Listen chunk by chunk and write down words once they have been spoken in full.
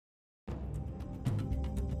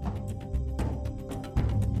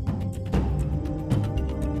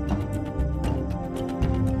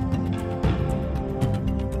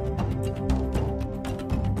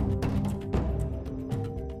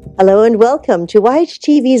Hello and welcome to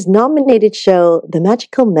YHTV's nominated show, The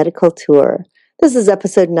Magical Medical Tour. This is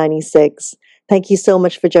episode 96. Thank you so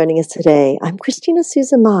much for joining us today. I'm Christina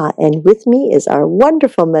Suzuma, and with me is our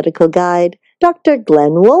wonderful medical guide, Dr.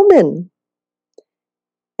 Glenn Woolman.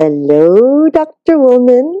 Hello, Dr.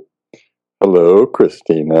 Woolman. Hello,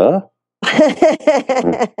 Christina.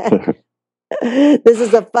 This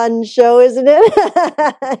is a fun show, isn't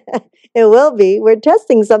it? It will be. We're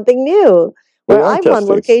testing something new. Where I'm on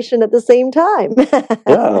location at the same time.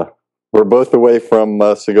 Yeah, we're both away from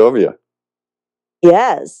Segovia.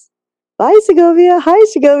 Yes. Bye, Segovia. Hi,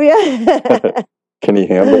 Segovia. Can he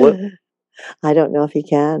handle it? I don't know if he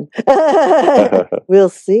can. We'll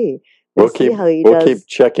see. We'll keep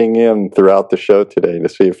checking in throughout the show today to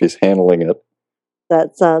see if he's handling it.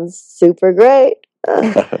 That sounds super great.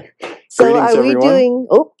 So are we doing...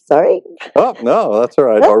 Oh, sorry. Oh, no, that's all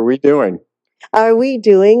right. Are we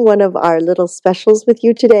doing one of our little specials with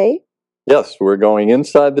you today? Yes, we're going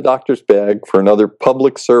inside the doctor's bag for another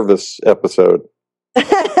public service episode.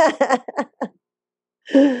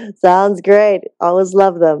 Sounds great. Always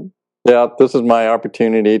love them. Yeah, this is my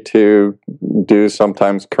opportunity to do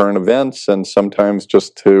sometimes current events and sometimes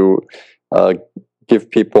just to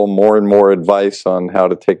give people more and more advice on how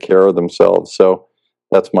to take care of themselves. So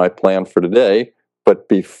that's my plan for today. But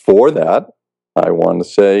before that, I want to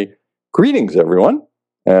say greetings, everyone,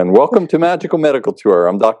 and welcome to Magical Medical Tour.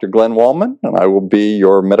 I'm Dr. Glenn Woolman, and I will be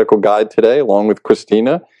your medical guide today, along with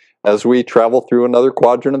Christina, as we travel through another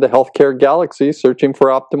quadrant of the healthcare galaxy, searching for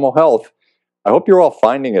optimal health. I hope you're all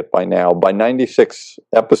finding it by now. By 96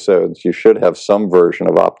 episodes, you should have some version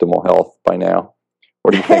of optimal health by now.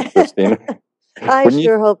 What do you think, Christina? I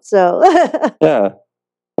sure hope so. Yeah.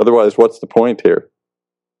 Otherwise, what's the point here?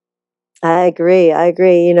 I agree.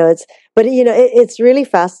 It's really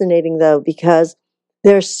fascinating though, because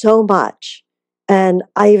there's so much. And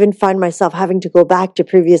I even find myself having to go back to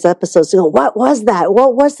previous episodes to go, what was that?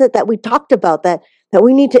 What was it that we talked about that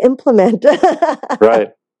we need to implement?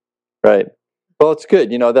 Right. Well, it's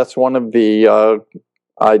good. That's one of the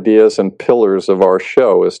ideas and pillars of our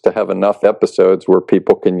show, is to have enough episodes where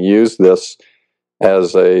people can use this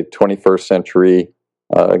as a 21st century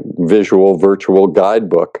visual, virtual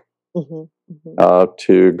guidebook.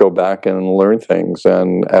 To go back and learn things.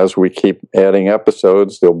 And as we keep adding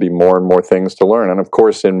episodes, there'll be more and more things to learn. And of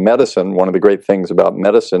course, in medicine, one of the great things about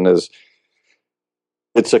medicine is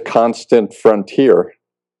it's a constant frontier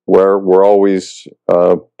where we're always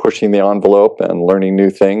pushing the envelope and learning new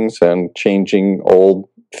things and changing old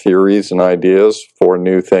theories and ideas for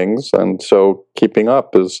new things. And so keeping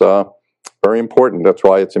up is very important. That's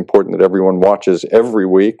why it's important that everyone watches every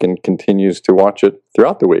week and continues to watch it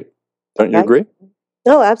throughout the week. Don't you agree?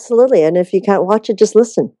 Oh, absolutely. And if you can't watch it, just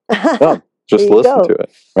listen. Just listen to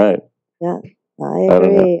it. Right. Yeah, I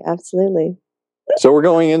agree. Absolutely. So we're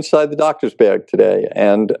going inside the doctor's bag today.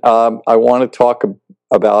 And I want to talk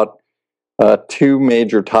about two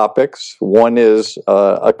major topics. One is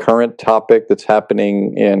a current topic that's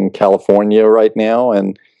happening in California right now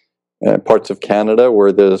and parts of Canada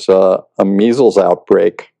where there's a measles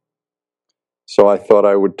outbreak. So I thought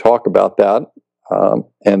I would talk about that.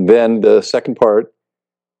 And then the second part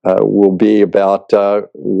will be about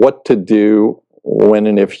what to do when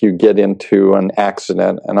and if you get into an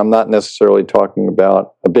accident. And I'm not necessarily talking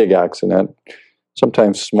about a big accident,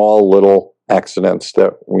 sometimes small little accidents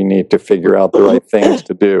that we need to figure out the right things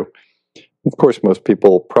to do. Of course, most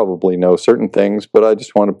people probably know certain things, but I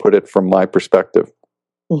just want to put it from my perspective.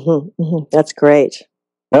 That's great.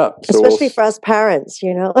 Yeah, especially for us parents,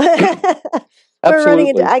 We're Absolutely. running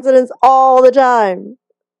into accidents all the time.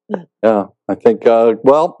 Yeah, I think,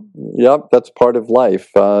 that's part of life.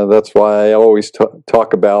 That's why I always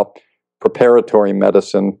talk about preparatory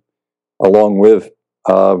medicine along with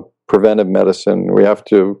preventive medicine. We have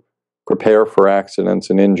to prepare for accidents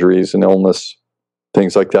and injuries and illness,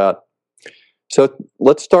 things like that. So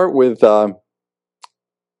let's start with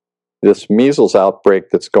this measles outbreak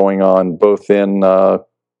that's going on both in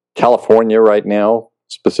California right now,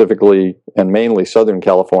 specifically and mainly Southern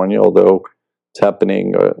California, although it's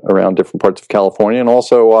happening around different parts of California, and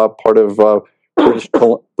also part of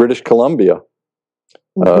British Columbia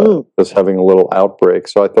is having a little outbreak.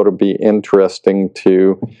 So I thought it'd be interesting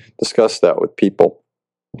to discuss that with people.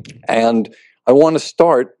 And I want to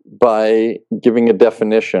start by giving a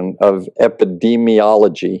definition of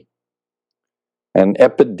epidemiology. And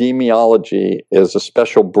epidemiology is a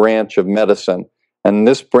special branch of medicine. And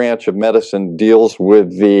this branch of medicine deals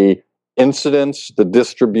with the incidence, the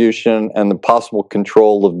distribution, and the possible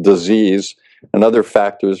control of disease and other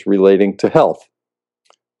factors relating to health.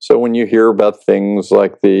 So when you hear about things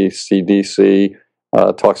like the CDC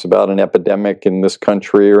talks about an epidemic in this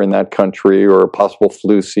country or in that country or a possible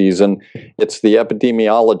flu season. It's the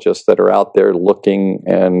epidemiologists that are out there looking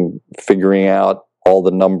and figuring out all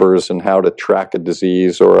the numbers and how to track a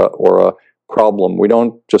disease or a problem. We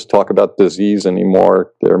don't just talk about disease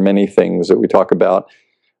anymore. There are many things that we talk about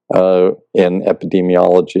in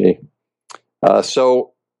epidemiology.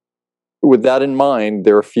 So with that in mind,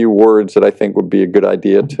 there are a few words that I think would be a good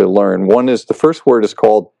idea to learn. One is, the first word is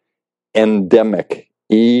called endemic.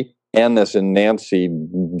 E-N as in Nancy,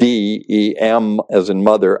 D-E-M as in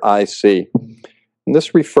mother, I-C. And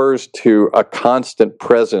this refers to a constant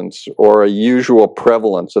presence or a usual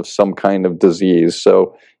prevalence of some kind of disease.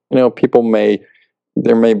 So,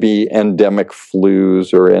 there may be endemic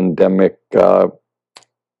flus or endemic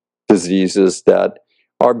diseases that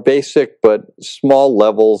are basic but small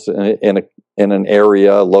levels in an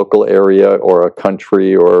area, a local area, or a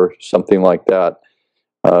country, or something like that.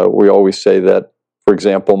 We always say that, for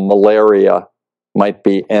example, malaria might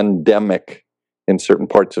be endemic in certain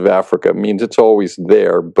parts of Africa. It means it's always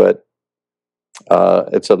there, but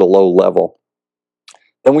it's at a low level.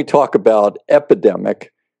 Then we talk about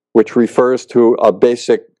epidemic, which refers to a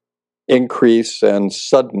basic increase and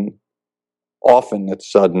often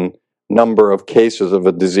it's sudden, number of cases of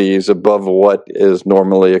a disease above what is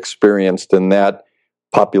normally experienced in that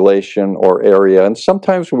population or area. And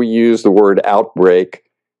sometimes we use the word outbreak,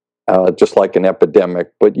 just like an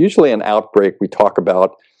epidemic, but usually an outbreak we talk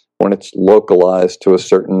about when it's localized to a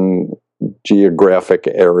certain geographic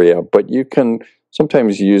area, but you can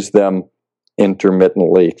sometimes use them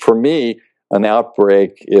intermittently. For me, an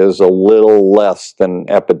outbreak is a little less than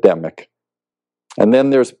epidemic. And then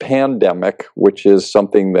there's pandemic, which is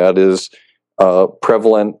something that is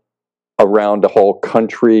prevalent around a whole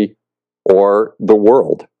country or the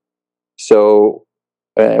world. So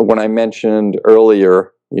when I mentioned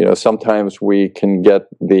earlier, sometimes we can get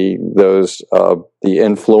the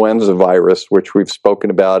influenza virus, which we've spoken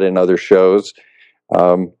about in other shows,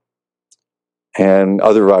 and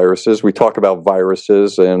other viruses. We talk about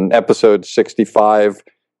viruses. In episode 65,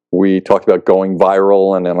 we talked about going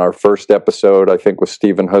viral. And in our first episode, I think with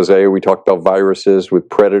Stephen Jose, we talked about viruses with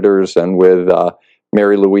predators. And with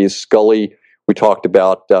Mary Louise Scully, we talked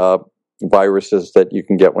about viruses that you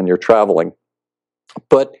can get when you're traveling.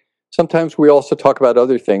 But sometimes we also talk about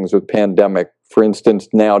other things with pandemic. For instance,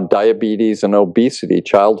 now diabetes and obesity,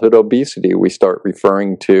 childhood obesity, we start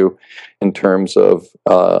referring to in terms of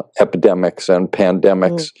epidemics and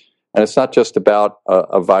pandemics. And it's not just about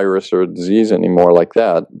a virus or a disease anymore like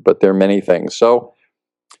that, but there are many things. So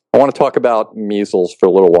I want to talk about measles for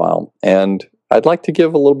a little while. And I'd like to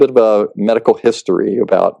give a little bit of a medical history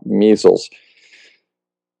about measles.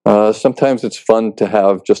 Sometimes it's fun to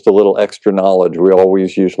have just a little extra knowledge. We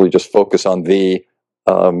always usually just focus on the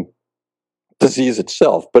disease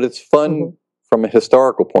itself, but it's fun from a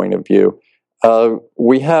historical point of view.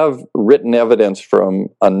 We have written evidence from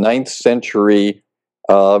a 9th century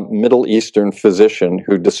Middle Eastern physician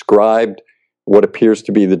who described what appears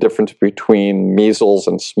to be the difference between measles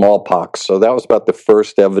and smallpox. So that was about the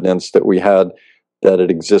first evidence that we had that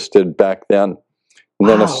it existed back then. And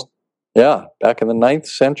then back in the 9th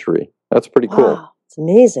century. That's pretty cool. It's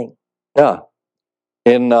amazing. Yeah.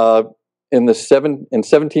 In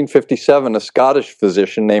 1757, a Scottish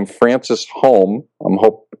physician named Francis Home,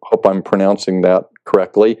 hope I'm pronouncing that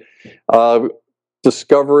correctly,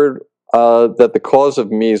 discovered that the cause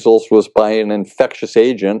of measles was by an infectious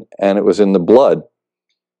agent, and it was in the blood.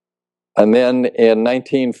 And then in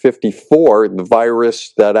 1954, the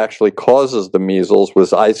virus that actually causes the measles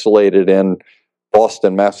was isolated in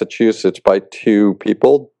Boston, Massachusetts, by two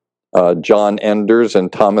people, John Enders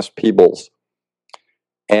and Thomas Peebles.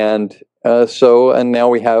 And now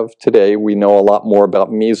we know a lot more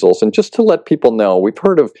about measles. And just to let people know, we've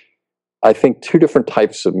heard of, I think, two different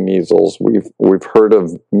types of measles. We've heard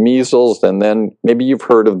of measles, and then maybe you've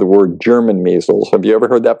heard of the word German measles. Have you ever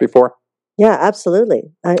heard that before? Yeah,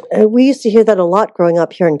 absolutely. We used to hear that a lot growing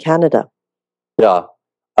up here in Canada. Yeah.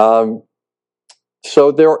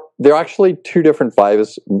 So there are actually two different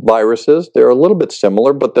viruses. They're a little bit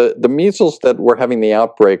similar, but the measles that we're having the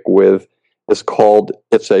outbreak with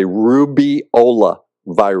it's a rubeola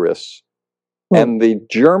virus. And the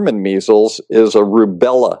German measles is a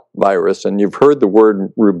rubella virus. And you've heard the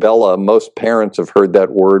word rubella. Most parents have heard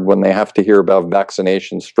that word when they have to hear about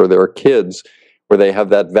vaccinations for their kids, where they have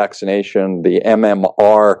that vaccination, the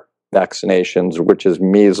MMR vaccinations, which is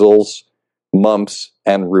measles, mumps,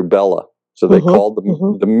 and rubella. So they call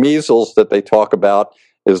the measles that they talk about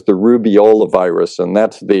is the rubeola virus, and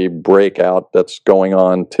that's the breakout that's going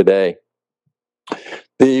on today.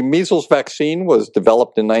 The measles vaccine was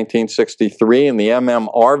developed in 1963, and the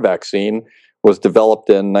MMR vaccine was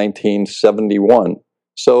developed in 1971.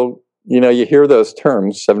 So, you hear those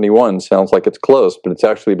terms, 71 sounds like it's close, but it's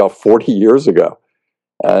actually about 40 years ago.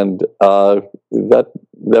 And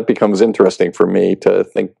that becomes interesting for me to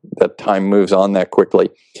think that time moves on that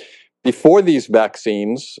quickly. Before these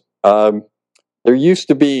vaccines, there used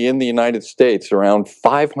to be in the United States around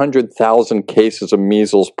 500,000 cases of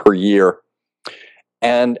measles per year.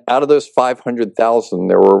 And out of those 500,000,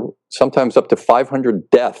 there were sometimes up to 500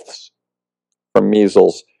 deaths from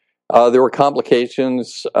measles. There were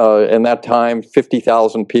complications. In that time,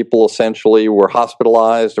 50,000 people essentially were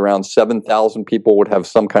hospitalized. Around 7,000 people would have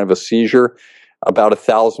some kind of a seizure. About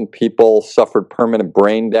 1,000 people suffered permanent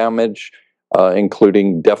brain damage,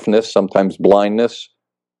 including deafness, sometimes blindness.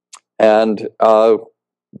 And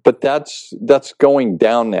but that's going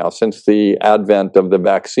down now. Since the advent of the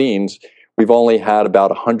vaccines, we've only had about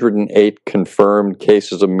 108 confirmed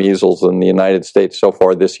cases of measles in the United States so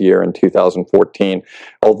far this year in 2014.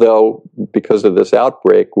 Although, because of this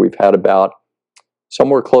outbreak, we've had about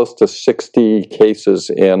somewhere close to 60 cases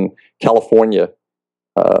in California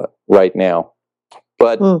right now.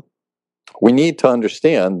 But we need to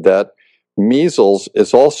understand that measles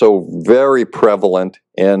is also very prevalent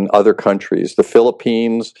in other countries. The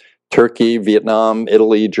Philippines, Turkey, Vietnam,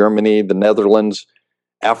 Italy, Germany, the Netherlands,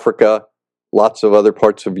 Africa, lots of other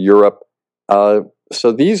parts of Europe.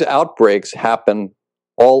 So these outbreaks happen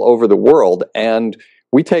all over the world, and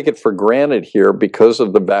we take it for granted here because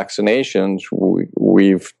of the vaccinations.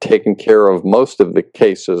 We've taken care of most of the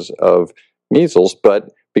cases of measles, but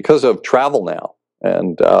because of travel now,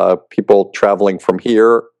 and people traveling from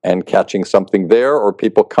here and catching something there, or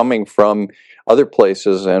people coming from other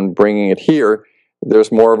places and bringing it here,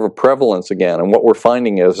 there's more of a prevalence again. And what we're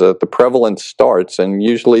finding is that the prevalence starts, and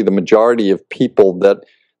usually the majority of people that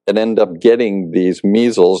end up getting these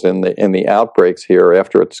measles in the outbreaks here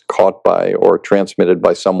after it's caught by or transmitted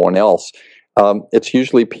by someone else, it's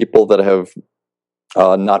usually people that have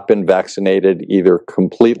not been vaccinated, either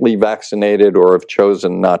completely vaccinated or have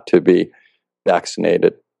chosen not to be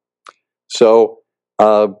vaccinated. So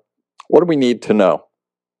what do we need to know?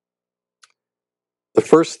 The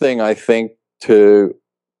first thing I think to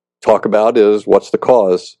talk about is what's the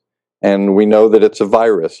cause. And we know that it's a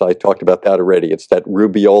virus. I talked about that already. It's that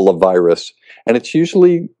rubeola virus. And it's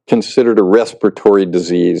usually considered a respiratory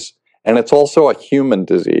disease. And it's also a human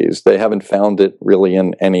disease. They haven't found it really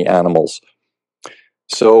in any animals.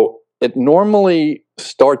 So it normally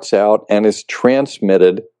starts out and is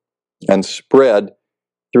transmitted and spread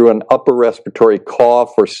through an upper respiratory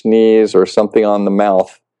cough or sneeze or something on the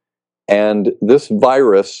mouth. And this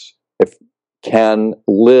virus can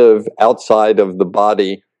live outside of the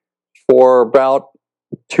body for about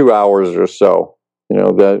 2 hours or so,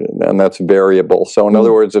 and that's variable. So in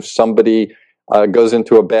other words, if somebody goes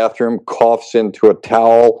into a bathroom, coughs into a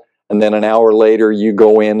towel, and then an hour later you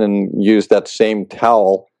go in and use that same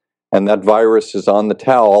towel, and that virus is on the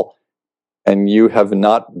towel, and you have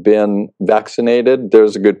not been vaccinated,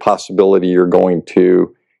 there's a good possibility you're going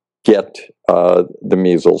to get the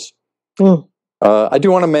measles. I do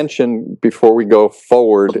want to mention, before we go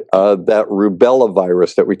forward, that rubella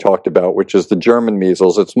virus that we talked about, which is the German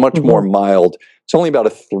measles. It's much more mild. It's only about a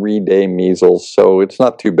 3-day measles, so it's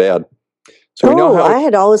not too bad. So we know how I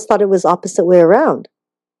had always thought it was opposite way around.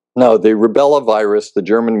 No, the rubella virus, the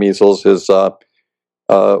German measles, is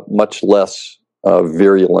much less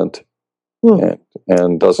virulent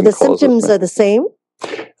and doesn't cause... The symptoms are the same?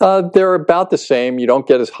 They're about the same. You don't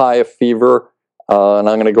get as high a fever. And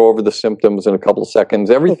I'm going to go over the symptoms in a couple of seconds.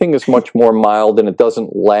 Everything is much more mild, and it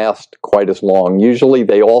doesn't last quite as long. Usually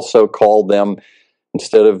they also call them,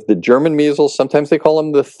 instead of the German measles, sometimes they call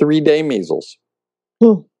them the 3-day measles.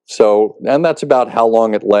 So, and that's about how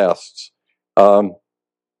long it lasts.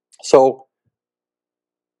 So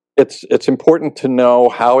it's important to know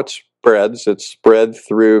how it spreads. It's spread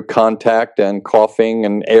through contact and coughing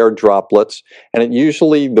and air droplets. And it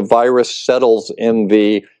usually, the virus settles in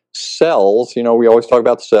the cells. We always talk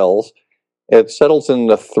about cells. It settles in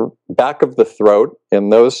the back of the throat, in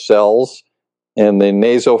those cells, in the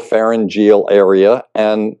nasopharyngeal area,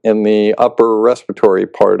 and in the upper respiratory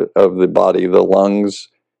part of the body, the lungs.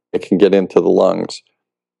 It can get into the lungs.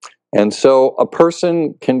 And so a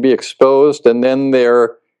person can be exposed, and then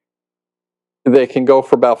they can go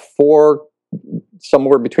for about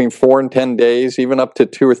somewhere between 4 and 10 days, even up to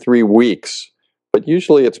 2 or 3 weeks. But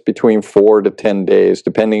usually it's between 4 to 10 days,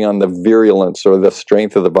 depending on the virulence or the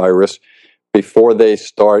strength of the virus, before they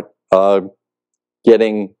start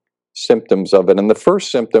getting symptoms of it. And the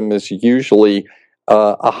first symptom is usually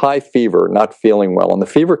a high fever, not feeling well. And the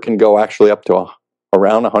fever can go actually up to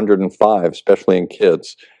around 105, especially in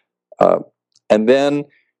kids. And then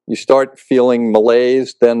you start feeling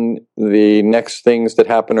malaise. Then the next things that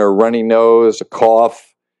happen are a runny nose, a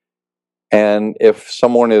cough. And if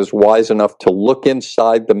someone is wise enough to look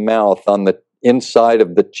inside the mouth, on the inside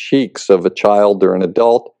of the cheeks of a child or an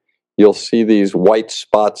adult, you'll see these white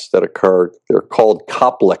spots that occur. They're called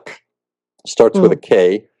Koplik. Starts with a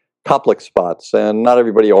K, Koplik spots, and not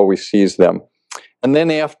everybody always sees them. And then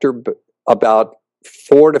after about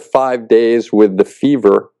 4 to 5 days with the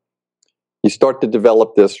fever, you start to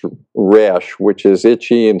develop this rash, which is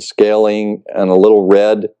itchy and scaling and a little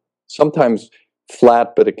red, sometimes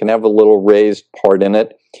flat, but it can have a little raised part in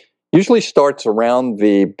it. Usually starts around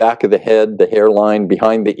the back of the head, the hairline,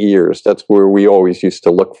 behind the ears. That's where we always used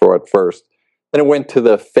to look for it first. Then it went to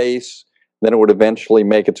the face. Then it would eventually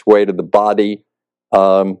make its way to the body,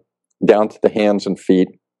 down to the hands and feet,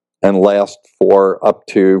 and last for up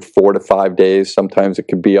to 4 to 5 days. Sometimes it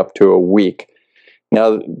could be up to a week.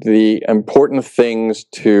 Now, the important things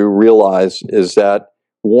to realize is that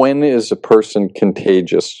when is a person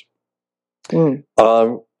contagious?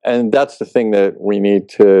 And that's the thing that we need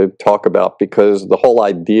to talk about, because the whole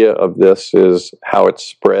idea of this is how it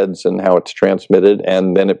spreads and how it's transmitted,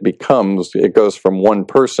 and then it goes from one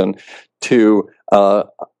person to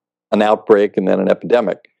an outbreak and then an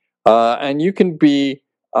epidemic. And you can be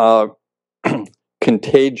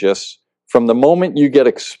contagious from the moment you get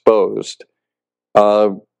exposed.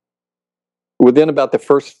 Within about the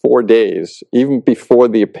first 4 days, even before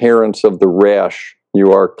the appearance of the rash,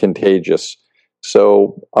 you are contagious.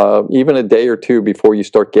 So even a day or two before you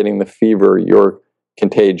start getting the fever, you're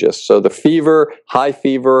contagious. So the fever, high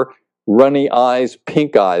fever, runny eyes,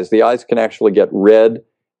 pink eyes. The eyes can actually get red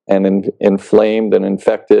and inflamed and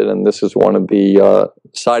infected, and this is one of the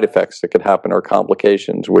side effects that could happen, or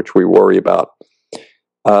complications, which we worry about.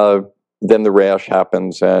 Then the rash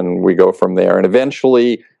happens, and we go from there. And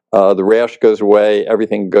eventually, the rash goes away,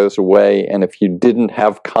 everything goes away, and if you didn't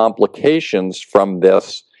have complications from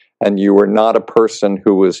this, and you were not a person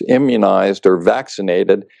who was immunized or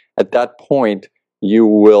vaccinated, at that point, you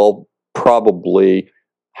will probably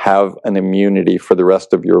have an immunity for the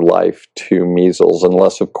rest of your life to measles,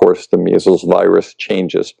 unless, of course, the measles virus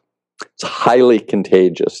changes. It's highly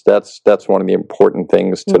contagious. That's one of the important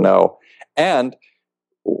things to know. And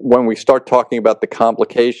when we start talking about the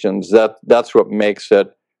complications, that's what makes it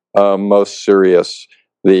most serious,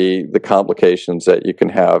 the complications that you can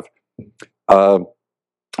have.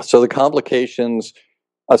 So the complications,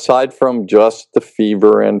 aside from just the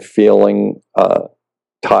fever and feeling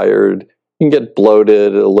tired, you can get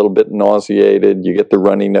bloated, a little bit nauseated, you get the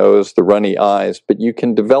runny nose, the runny eyes, but you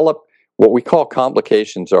can develop what we call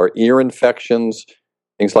complications, are ear infections,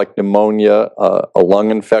 things like pneumonia, a lung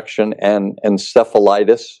infection, and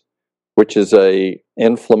encephalitis, which is a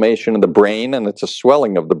inflammation of the brain, and it's a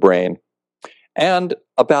swelling of the brain. And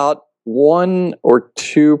about 1 or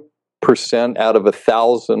 2% out of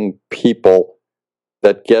 1,000 people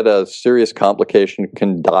that get a serious complication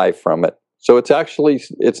can die from it. So it's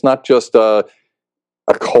not just a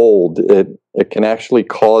cold. It can actually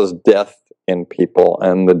cause death in people,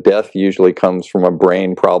 and the death usually comes from a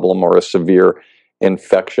brain problem or a severe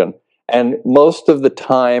infection. And most of the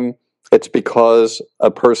time, it's because a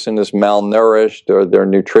person is malnourished or their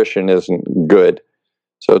nutrition isn't good.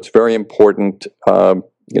 So it's very important,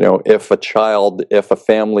 if a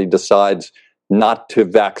family decides not to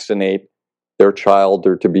vaccinate their child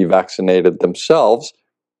or to be vaccinated themselves,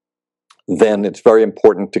 then it's very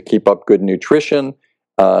important to keep up good nutrition,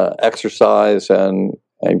 exercise, and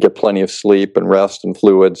get plenty of sleep and rest and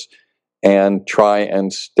fluids, and try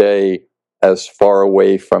and stay as far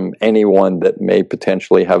away from anyone that may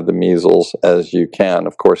potentially have the measles as you can.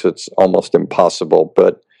 Of course, it's almost impossible,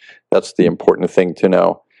 but that's the important thing to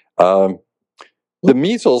know. The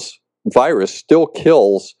measles virus still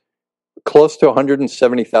kills close to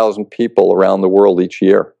 170,000 people around the world each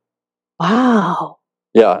year. Wow.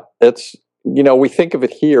 Yeah, we think of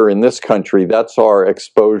it here in this country, that's our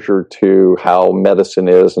exposure to how medicine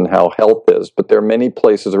is and how health is. But there are many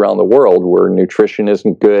places around the world where nutrition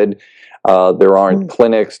isn't good. There aren't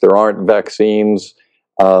clinics, there aren't vaccines,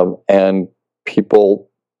 and people,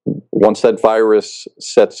 once that virus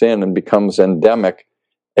sets in and becomes endemic,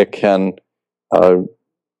 it can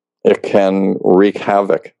wreak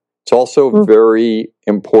havoc. It's also very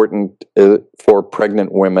important for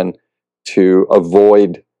pregnant women to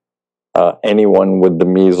avoid anyone with the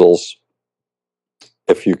measles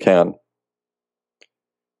if you can.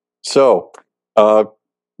 So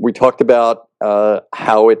we talked about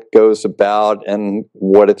how it goes about and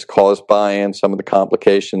what it's caused by and some of the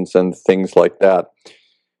complications and things like that.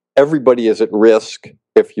 Everybody is at risk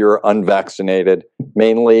if you're unvaccinated.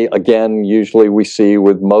 Mainly, again, usually we see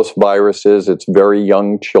with most viruses, it's very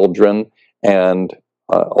young children and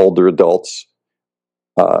older adults.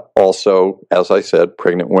 Also, as I said,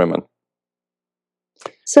 pregnant women.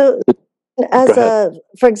 So,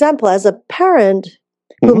 for example, as a parent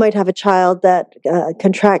who might have a child that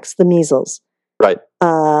contracts the measles, right?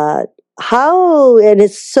 How, and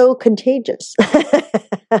it's so contagious,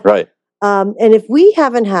 right? And if we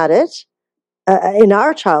haven't had it in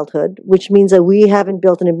our childhood, which means that we haven't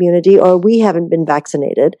built an immunity or we haven't been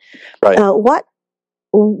vaccinated, right?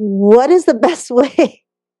 What is the best way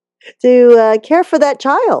to care for that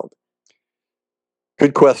child?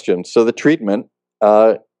 Good question. So the treatment,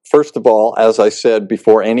 first of all, as I said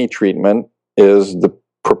before, any treatment is the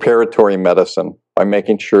preparatory medicine by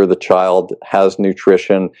making sure the child has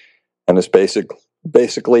nutrition and is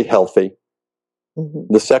basically healthy.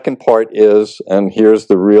 Mm-hmm. The second part is, and here's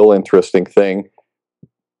the real interesting thing,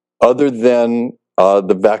 other than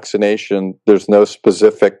the vaccination, there's no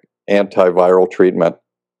specific antiviral treatment.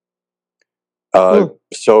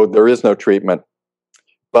 So there is no treatment.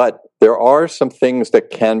 But there are some things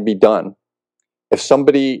that can be done.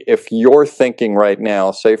 If you're thinking right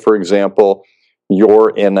now, say for example, you're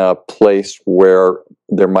in a place where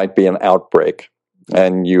there might be an outbreak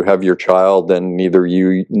and you have your child and neither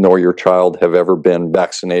you nor your child have ever been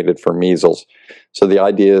vaccinated for measles. So the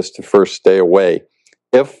idea is to first stay away.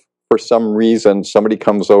 If for some reason somebody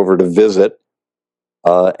comes over to visit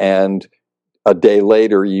and a day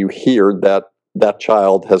later you hear that that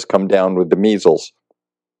child has come down with the measles,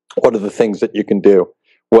 what are the things that you can do?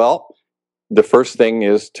 Well, the first thing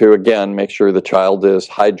is to, again, make sure the child is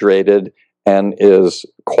hydrated and is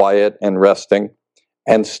quiet and resting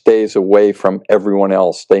and stays away from everyone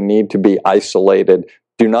else. They need to be isolated.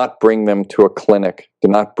 Do not bring them to a clinic. Do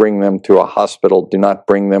not bring them to a hospital. Do not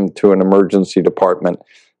bring them to an emergency department.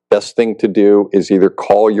 Best thing to do is either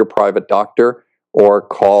call your private doctor or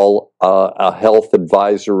call a health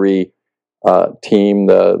advisory team,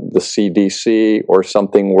 the CDC or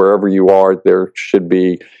something. Wherever you are, there should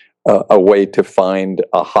be a way to find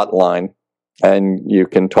a hotline and you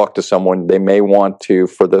can talk to someone. They may want to,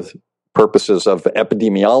 for the purposes of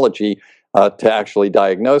epidemiology, to actually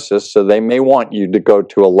diagnose this. So they may want you to go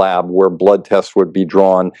to a lab where blood tests would be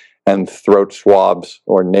drawn and throat swabs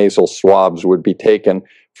or nasal swabs would be taken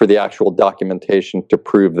for the actual documentation to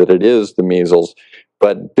prove that it is the measles.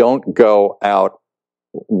 But don't go out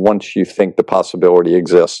once you think the possibility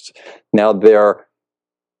exists. Now, there are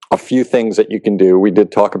a few things that you can do. We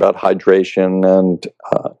did talk about hydration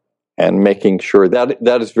and making sure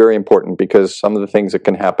that is very important, because some of the things that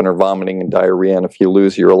can happen are vomiting and diarrhea. And if you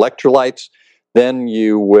lose your electrolytes, then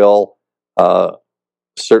you will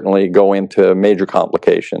certainly go into major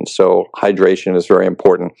complications. So hydration is very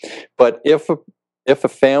important. But if a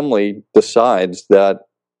family decides that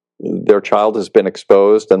their child has been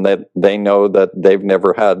exposed and that they know that they've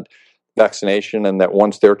never had vaccination and that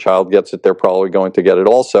once their child gets it, they're probably going to get it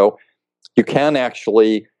also, you can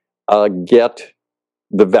actually get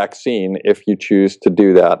the vaccine if you choose to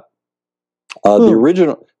do that.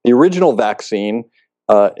 The original vaccine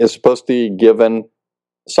is supposed to be given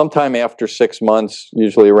sometime after 6 months,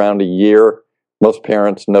 usually around a year. Most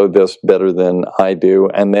parents know this better than I do.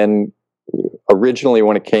 And then originally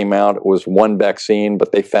when it came out, it was one vaccine,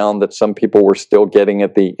 but they found that some people were still getting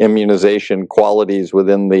it. The immunization qualities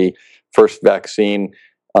within the first vaccine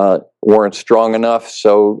weren't strong enough,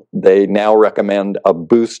 so they now recommend a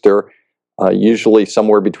booster, usually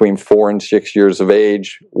somewhere between 4 and 6 years of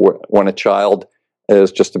age when a child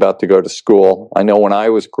is just about to go to school. I know when I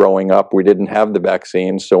was growing up, we didn't have the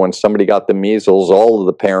vaccine, so when somebody got the measles, all of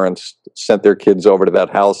the parents sent their kids over to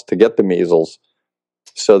that house to get the measles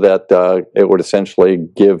so that it would essentially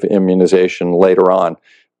give immunization later on.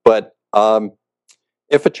 But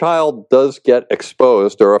if a child does get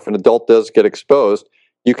exposed, or if an adult does get exposed,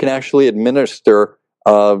 you can actually administer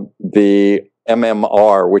the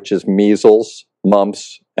MMR, which is measles,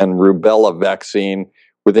 mumps, and rubella vaccine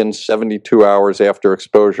within 72 hours after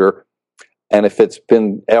exposure. And if it's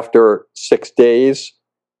been after 6 days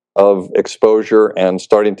of exposure and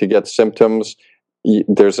starting to get symptoms,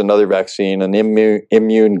 there's another vaccine, an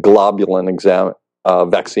immune globulin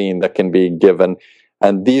vaccine that can be given.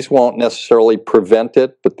 And these won't necessarily prevent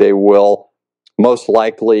it, but they will most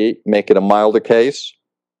likely make it a milder case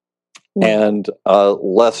and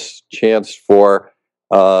less chance for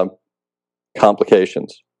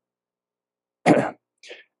complications.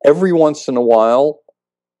 Every once in a while,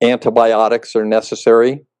 antibiotics are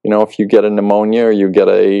necessary. if you get a pneumonia or you get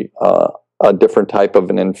a different type of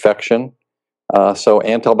an infection. So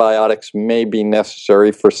antibiotics may be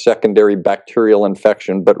necessary for secondary bacterial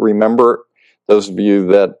infection, but remember, those of you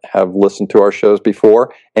that have listened to our shows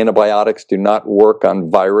before, antibiotics do not work on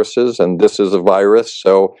viruses, and this is a virus.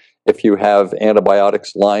 So if you have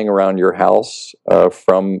antibiotics lying around your house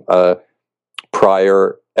from a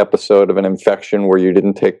prior episode of an infection where you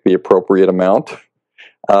didn't take the appropriate amount,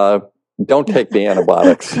 don't take the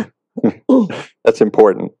antibiotics. That's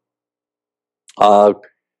important.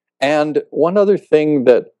 And one other thing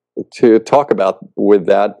that to talk about with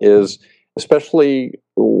that is, especially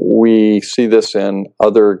we see this in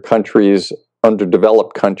other countries,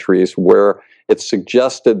 underdeveloped countries, where it's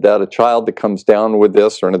suggested that a child that comes down with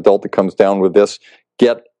this or an adult that comes down with this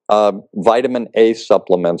get vitamin A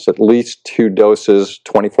supplements, at least 2 doses,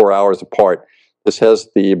 24 hours apart. This has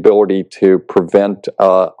the ability to prevent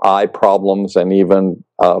eye problems and even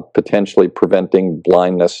potentially preventing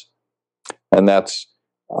blindness. And that's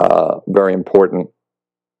very important.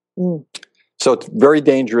 So it's a very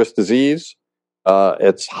dangerous disease.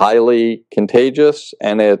 It's highly contagious,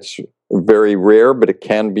 and it's very rare, but it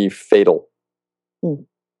can be fatal.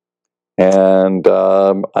 And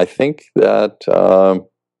I think that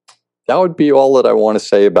that would be all that I want to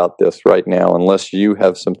say about this right now, unless you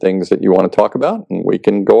have some things that you want to talk about, and we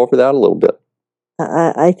can go over that a little bit.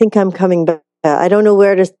 I think I'm coming back. I don't know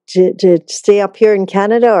where to stay up here in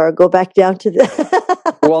Canada or go back down to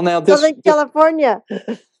the well, now Southern California.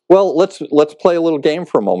 Well, let's play a little game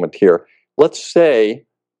for a moment here. Let's say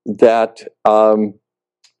that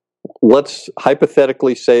let's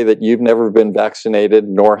hypothetically say that you've never been vaccinated,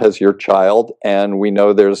 nor has your child, and we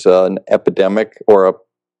know there's an epidemic or a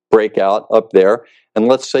breakout up there, and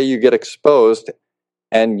let's say you get exposed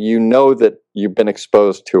and you know that you've been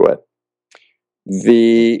exposed to it.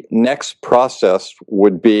 The next process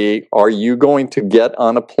would be, are you going to get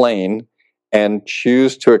on a plane and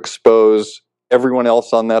choose to expose everyone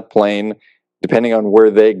else on that plane, depending on where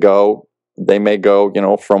they go? They may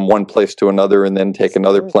go, from one place to another and then take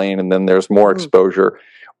another plane, and then there's more exposure.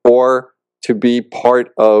 Or to be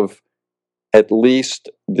part of at least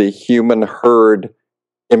the human herd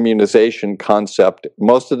immunization concept.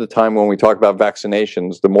 Most of the time when we talk about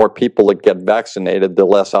vaccinations, the more people that get vaccinated, the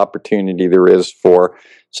less opportunity there is for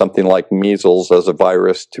something like measles as a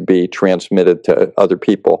virus to be transmitted to other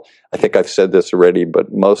people. I think I've said this already,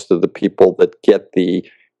 but most of the people that get the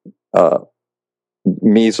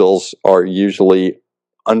measles are usually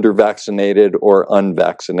under-vaccinated or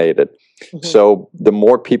unvaccinated. So the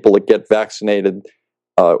more people that get vaccinated,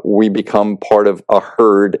 we become part of a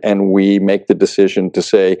herd, and we make the decision to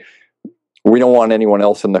say, we don't want anyone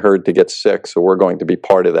else in the herd to get sick, so we're going to be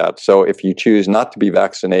part of that. So if you choose not to be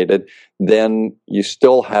vaccinated, then you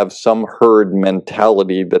still have some herd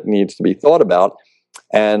mentality that needs to be thought about.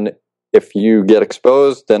 And if you get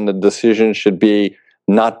exposed, then the decision should be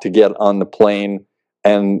not to get on the plane,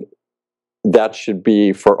 and that should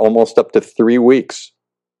be for almost up to 3 weeks.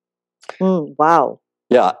 Wow.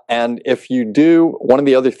 Yeah, and if you do, one of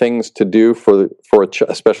the other things to do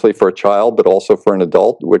especially for a child, but also for an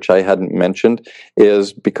adult, which I hadn't mentioned,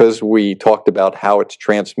 is because we talked about how it's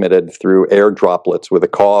transmitted through air droplets with a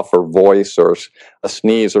cough or voice or a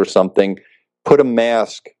sneeze or something, put a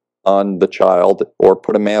mask on the child or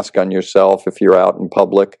put a mask on yourself if you're out in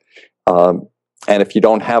public. And if you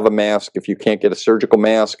don't have a mask, if you can't get a surgical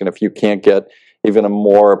mask, and if you can't get even a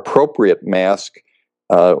more appropriate mask,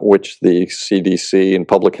 which the CDC and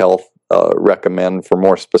public health recommend for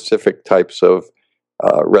more specific types of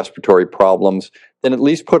respiratory problems, then at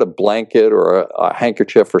least put a blanket or a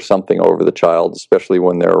handkerchief or something over the child, especially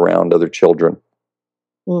when they're around other children.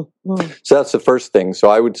 So that's the first thing. So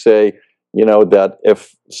I would say, that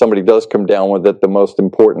if somebody does come down with it, the most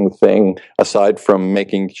important thing, aside from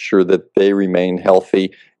making sure that they remain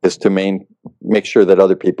healthy, is to make sure that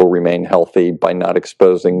other people remain healthy by not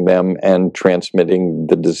exposing them and transmitting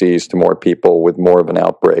the disease to more people with more of an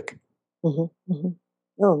outbreak. Oh,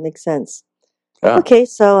 makes sense. Yeah. Okay,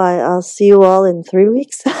 so I'll see you all in 3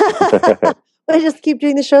 weeks. I just keep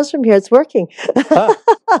doing the shows from here. It's working.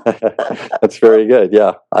 That's very good.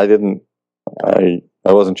 Yeah,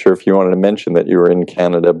 I wasn't sure if you wanted to mention that you were in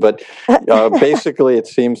Canada, but basically it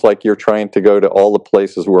seems like you're trying to go to all the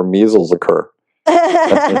places where measles occur.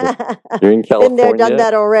 You're in California. Been there, done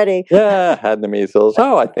that already. Yeah, had the measles.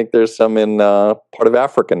 Oh, I think there's some in part of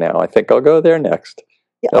Africa now. I think I'll go there next.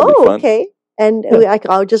 Okay. And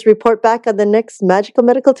I'll just report back on the next Magical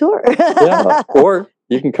Medical Tour. Yeah, or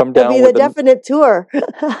you can come down. It'll be the definite tour.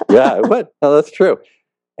 Yeah, but no, that's true.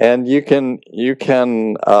 And you can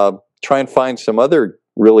try and find some other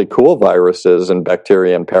really cool viruses and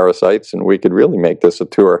bacteria and parasites, and we could really make this a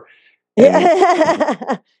tour.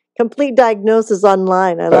 Yeah. Complete diagnosis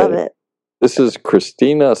online. I love it. This is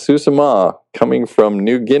Christina Susama coming from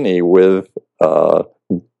New Guinea with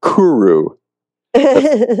Kuru.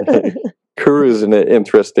 Kuru is an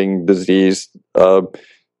interesting disease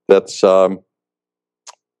that's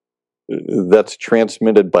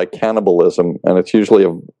transmitted by cannibalism, and it's usually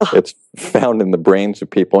it's found in the brains of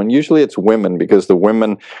people, and usually it's women, because the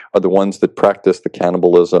women are the ones that practice the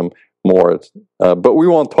cannibalism more. But we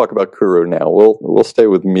won't talk about Kuru now. We'll stay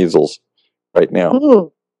with measles right now.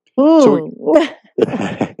 That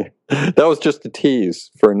was just a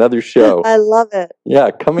tease for another show. I love it.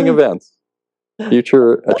 Yeah, coming events,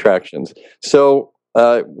 future attractions. So,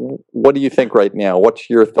 what do you think right now? What's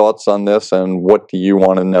your thoughts on this, and what do you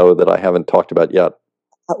want to know that I haven't talked about yet?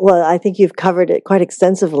 Well, I think you've covered it quite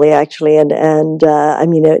extensively, actually, and I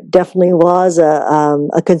mean, it definitely was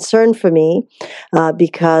a concern for me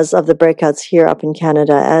because of the breakouts here up in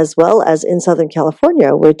Canada, as well as in Southern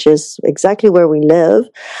California, which is exactly where we live.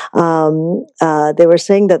 They were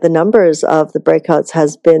saying that the numbers of the breakouts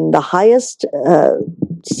has been the highest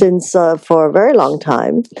since for a very long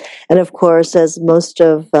time. And of course, as most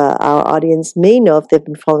of our audience may know, if they've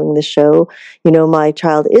been following the show, my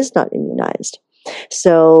child is not immunized.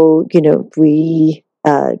 So, we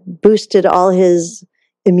boosted all his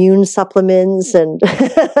immune supplements and,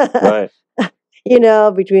 right.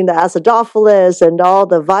 Between the acidophilus and all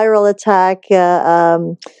the viral attack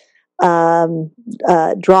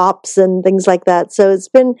drops and things like that. So it's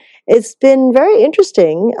been very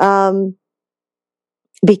interesting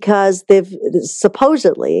because they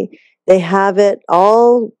have it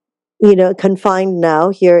all, confined now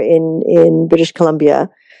here in British Columbia.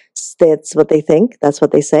 That's what they think. That's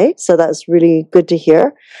what they say. So that's really good to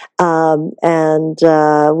hear. And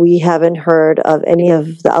we haven't heard of any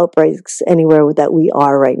of the outbreaks anywhere that we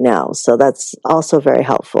are right now. So that's also very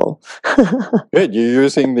helpful. Good. You're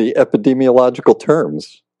using the epidemiological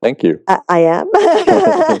terms. Thank you. I am.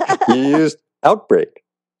 You used outbreak.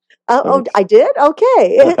 Oh, I did?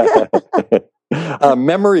 Okay.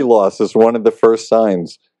 Memory loss is one of the first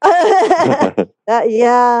signs. Yeah.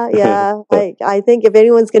 I think if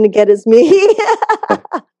anyone's going to get it's me.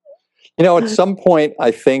 At some point,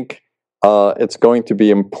 I think it's going to be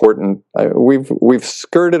important. We've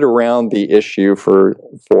skirted around the issue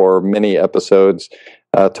for many episodes,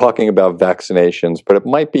 talking about vaccinations, but it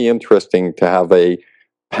might be interesting to have a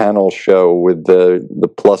panel show with the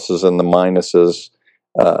pluses and the minuses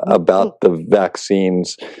about the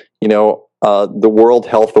vaccines. The World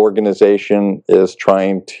Health Organization is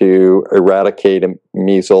trying to eradicate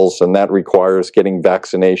measles, and that requires getting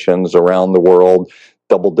vaccinations around the world,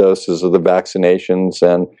 double doses of the vaccinations.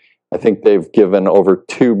 And I think they've given over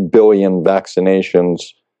 2 billion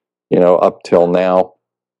vaccinations, up till now,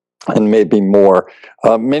 and maybe more.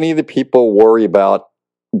 Many of the people worry about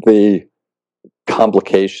the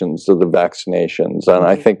complications of the vaccinations, and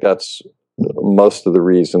I think that's most of the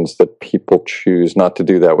reasons that people choose not to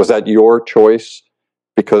do that. Was that your choice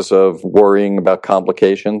because of worrying about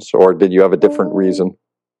complications, or did you have a different reason?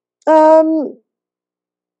 That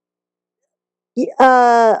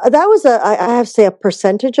was I have to say a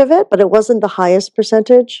percentage of it, but it wasn't the highest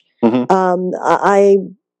percentage.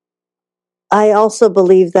 Mm-hmm. I also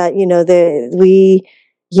believe that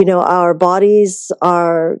our bodies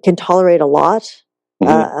can tolerate a lot.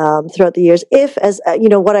 Throughout the years,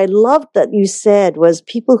 what I loved that you said was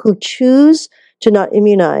people who choose to not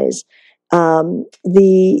immunize,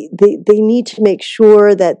 they need to make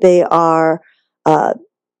sure that they are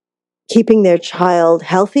keeping their child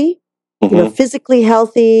healthy, physically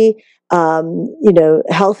healthy,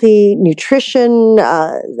 healthy nutrition,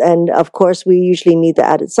 and of course we usually need the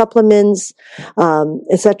added supplements,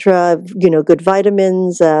 etc. Good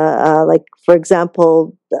vitamins. Like for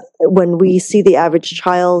example, when we see the average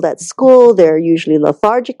child at school, they're usually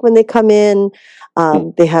lethargic when they come in.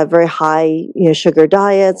 They have very high, sugar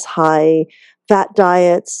diets, high fat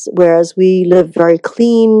diets, whereas we live very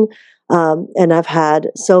clean. And I've had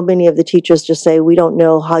so many of the teachers just say, "We don't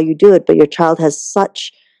know how you do it, but your child has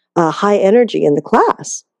such high energy in the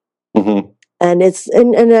class." Mm-hmm. And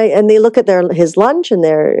and they look at his lunch and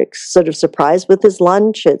they're sort of surprised with his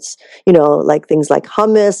lunch. It's like things like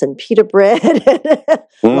hummus and pita bread,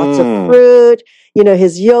 lots of fruit.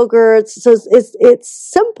 His yogurts. So it's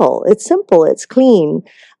simple. It's simple. It's clean,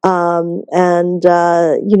 and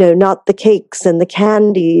not the cakes and the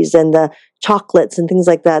candies and the chocolates and things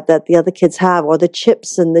like that the other kids have, or the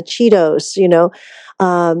chips and the Cheetos.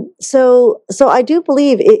 So I do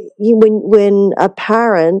believe when a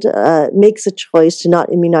parent makes a choice to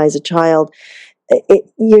not immunize a child,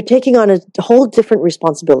 you're taking on a whole different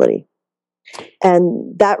responsibility.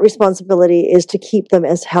 And that responsibility is to keep them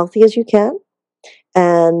as healthy as you can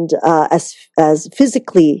and as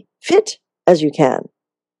physically fit as you can.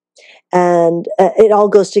 And it all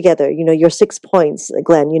goes together. Your 6 points,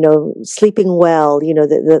 Glenn, sleeping well,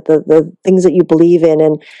 the things that you believe in,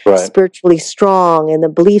 and right. spiritually strong, and the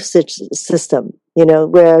belief system,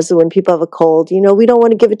 whereas when people have a cold, we don't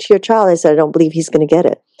want to give it to your child. I said, I don't believe he's going to get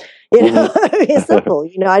it. It's simple.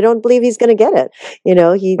 I don't believe he's going to get it.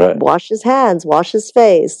 He right. wash his hands, wash his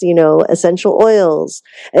face, essential oils.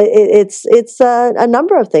 It's a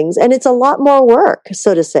number of things, and it's a lot more work,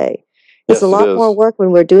 so to say. It's a lot more work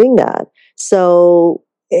when we're doing that. So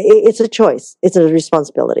it's a choice. It's a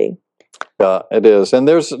responsibility. Yeah, it is. And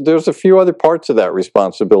there's a few other parts of that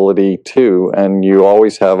responsibility too, and you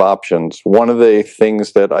always have options. One of the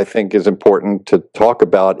things that I think is important to talk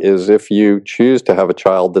about is if you choose to have a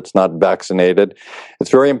child that's not vaccinated,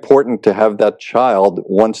 it's very important to have that child,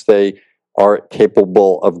 once they are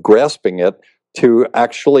capable of grasping it, to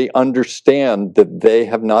actually understand that they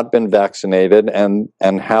have not been vaccinated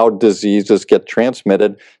and how diseases get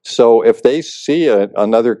transmitted. So if they see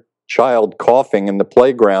another child coughing in the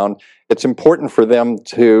playground, it's important for them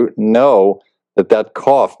to know that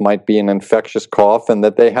cough might be an infectious cough and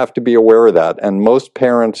that they have to be aware of that. And most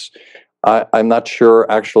parents, I'm not sure,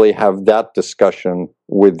 actually have that discussion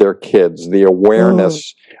with their kids, the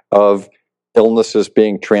awareness of illnesses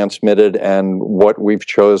being transmitted and what we've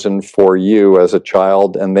chosen for you as a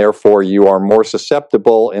child, and therefore you are more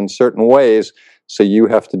susceptible in certain ways, so you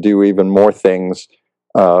have to do even more things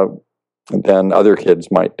than other kids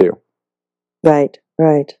might do. Right.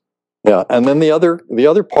 Yeah, and then the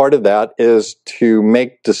other part of that is to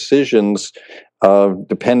make decisions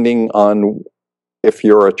depending on if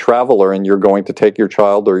you're a traveler and you're going to take your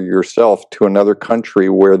child or yourself to another country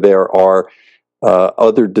where there are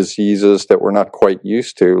other diseases that we're not quite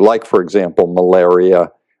used to, like, for example, malaria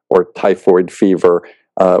or typhoid fever,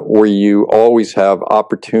 where you always have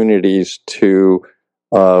opportunities to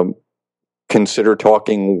consider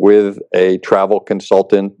talking with a travel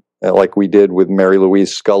consultant, like we did with Mary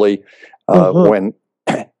Louise Scully,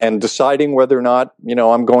 and deciding whether or not,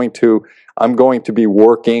 I'm going to be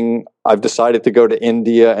working. I've decided to go to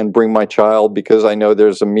India and bring my child because I know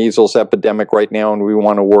there's a measles epidemic right now and we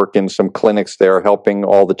want to work in some clinics there helping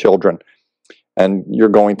all the children. And you're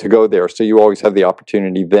going to go there. So you always have the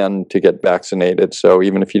opportunity then to get vaccinated. So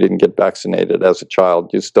even if you didn't get vaccinated as a child,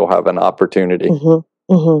 you still have an opportunity.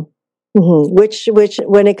 Which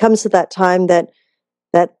when it comes to that time that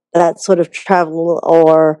sort of travel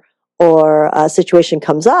or situation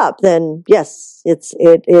comes up, then yes, it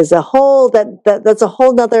is a whole that's a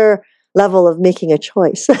whole nother level of making a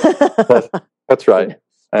choice. That's right.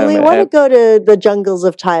 Do we want to go to the jungles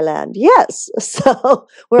of Thailand? Yes. So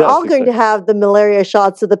we're all going to have the malaria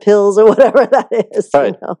shots or the pills or whatever that is.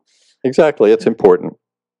 Right. Exactly. It's important,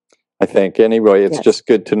 I think. Anyway, it's just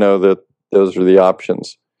good to know that those are the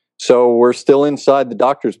options. So we're still inside the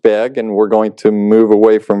doctor's bag, and we're going to move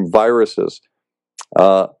away from viruses.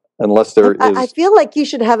 Unless there is... I feel like you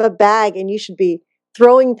should have a bag, and you should be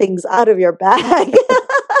throwing things out of your bag.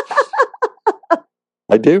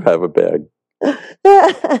 I do have a bag.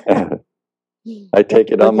 I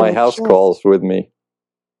take it on my house calls with me.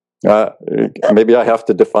 Maybe I have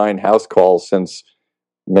to define house calls, since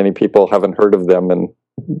many people haven't heard of them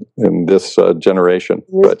in this generation.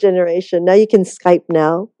 Generation. Now you can Skype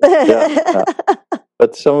now.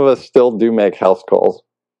 But some of us still do make house calls.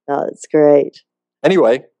 Oh, that's great.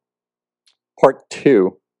 Anyway, part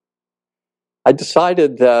 2. I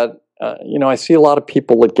decided that, I see a lot of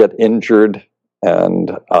people that get injured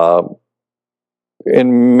and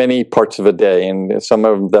in many parts of a day, and some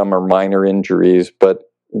of them are minor injuries,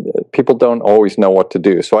 but people don't always know what to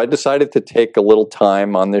do. So I decided to take a little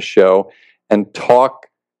time on this show and talk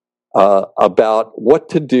about what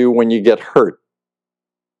to do when you get hurt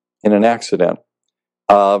in an accident.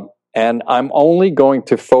 And I'm only going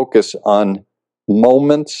to focus on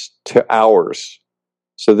moments to hours.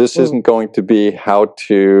 So this isn't going to be how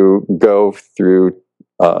to go through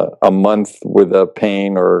a month with a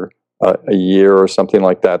pain or a year or something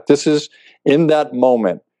like that. This is in that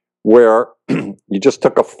moment where you just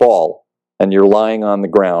took a fall and you're lying on the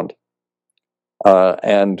ground.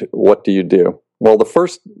 And what do you do? Well, the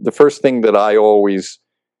first thing that I always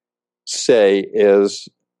say is,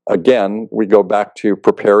 again, we go back to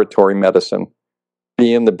preparatory medicine.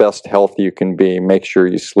 Be in the best health you can be. Make sure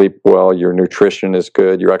you sleep well, your nutrition is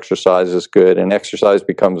good, your exercise is good. And exercise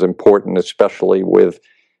becomes important, especially with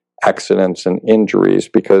accidents and injuries,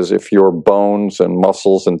 because if your bones and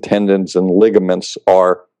muscles and tendons and ligaments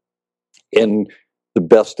are in the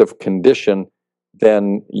best of condition,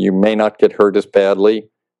 then you may not get hurt as badly.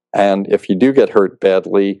 And if you do get hurt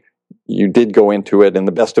badly, you did go into it in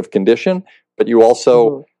the best of condition, but you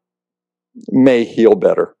also may heal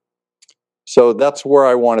better. So that's where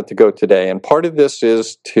I wanted to go today. And part of this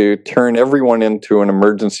is to turn everyone into an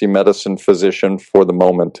emergency medicine physician for the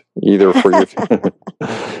moment, either for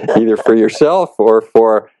either for yourself or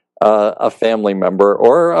for a family member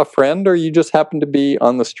or a friend, or you just happen to be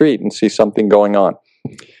on the street and see something going on.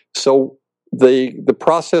 So the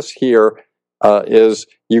process here is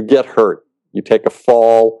you get hurt. You take a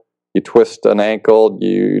fall, you twist an ankle,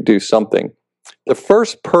 you do something. The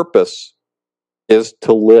first purpose is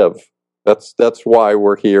to live. That's why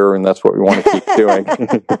we're here, and that's what we want to keep doing.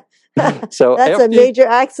 So that's a major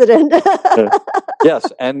accident. Yes,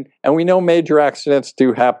 and we know major accidents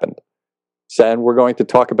do happen. So, and we're going to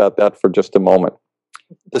talk about that for just a moment.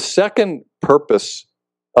 The second purpose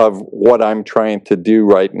of what I'm trying to do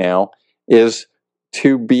right now is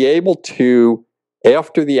to be able to,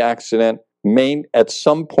 after the accident, at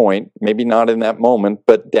some point, maybe not in that moment,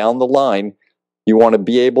 but down the line, you want to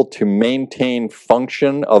be able to maintain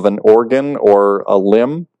function of an organ or a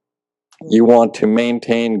limb. You want to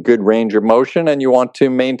maintain good range of motion, and you want to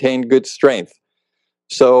maintain good strength.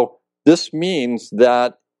 So this means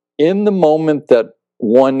that in the moment that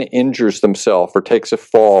one injures themselves or takes a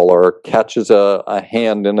fall or catches a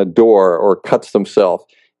hand in a door or cuts themselves,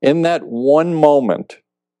 in that one moment,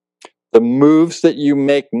 the moves that you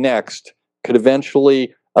make next could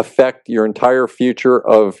eventually affect your entire future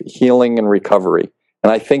of healing and recovery.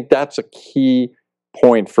 And I think that's a key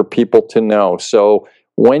point for people to know. So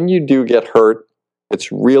when you do get hurt,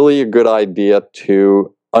 it's really a good idea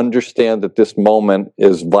to understand that this moment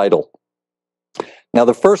is vital. Now,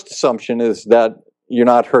 the first assumption is that you're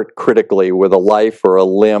not hurt critically with a life or a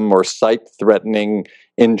limb or sight-threatening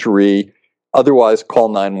injury. Otherwise, call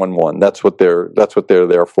 911. That's what they're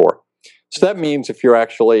there for. So that means if you're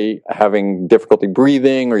actually having difficulty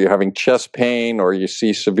breathing, or you're having chest pain, or you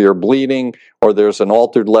see severe bleeding, or there's an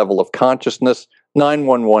altered level of consciousness,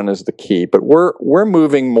 911 is the key. But we're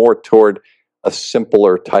moving more toward a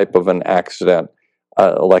simpler type of an accident.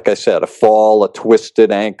 Like I said, a fall, a twisted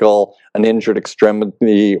ankle, an injured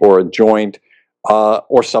extremity or a joint,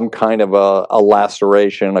 or some kind of a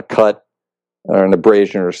laceration, a cut, or an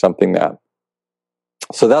abrasion or something that.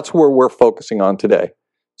 So that's where we're focusing on today.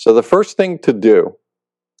 So the first thing to do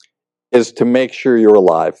is to make sure you're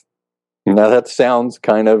alive. Now that sounds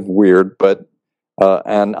kind of weird, but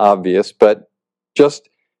and obvious, but just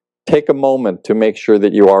take a moment to make sure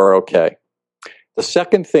that you are okay. The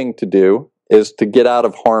second thing to do is to get out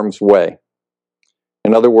of harm's way.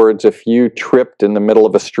 In other words, if you tripped in the middle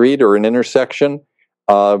of a street or an intersection,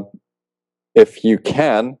 if you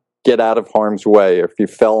can, get out of harm's way. If you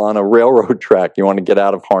fell on a railroad track, you want to get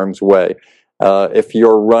out of harm's way. If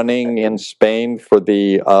you're running in Spain for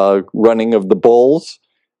the running of the bulls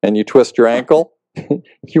and you twist your ankle,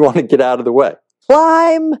 you want to get out of the way.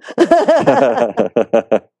 Climb!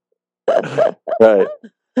 Right.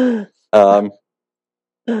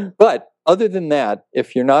 But other than that,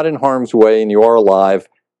 if you're not in harm's way and you are alive,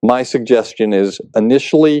 my suggestion is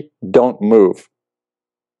initially don't move.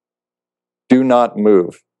 Do not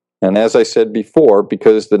move. And as I said before,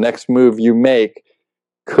 because the next move you make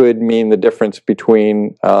could mean the difference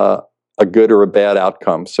between a good or a bad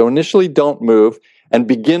outcome. So initially don't move and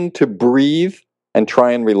begin to breathe and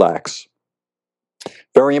try and relax.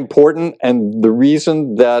 Very important, and the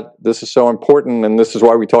reason that this is so important, and this is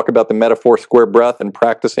why we talk about the metaphor square breath and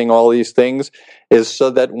practicing all these things, is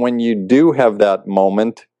so that when you do have that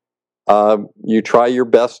moment, you try your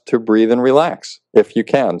best to breathe and relax if you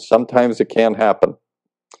can. Sometimes it can happen.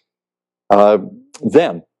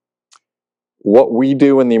 Then, what we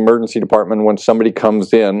do in the emergency department when somebody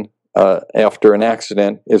comes in after an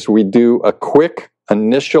accident is we do a quick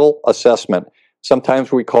initial assessment.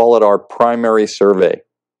 Sometimes we call it our primary survey.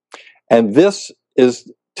 And this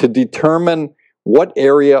is to determine what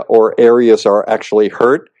area or areas are actually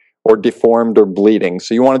hurt or deformed or bleeding.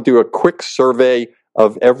 So you want to do a quick survey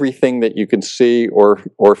of everything that you can see or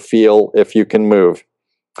feel if you can move.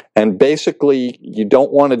 And basically, you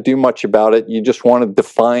don't want to do much about it. You just want to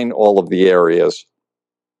define all of the areas.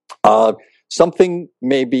 Something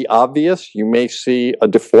may be obvious. You may see a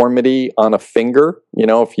deformity on a finger,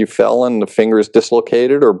 if you fell and the finger is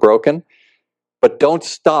dislocated or broken. But don't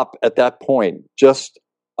stop at that point. Just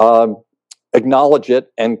acknowledge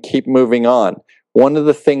it and keep moving on. One of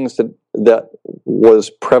the things that was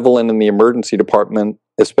prevalent in the emergency department,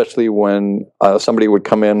 especially when somebody would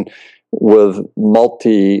come in with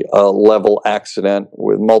multi-level accident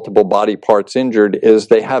with multiple body parts injured is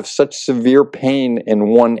they have such severe pain in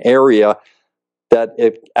one area that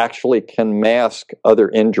it actually can mask other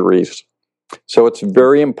injuries. So it's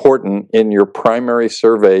very important in your primary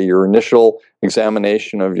survey, your initial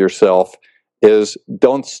examination of yourself, is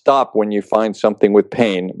don't stop when you find something with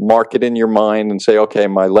pain. Mark it in your mind and say, okay,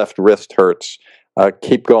 my left wrist hurts.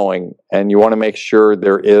 Keep going. And you want to make sure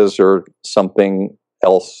there is or something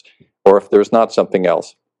else, or if there's not something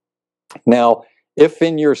else. Now, if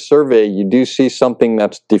in your survey you do see something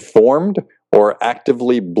that's deformed or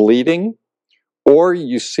actively bleeding, or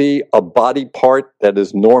you see a body part that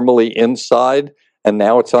is normally inside and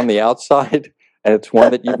now it's on the outside, and it's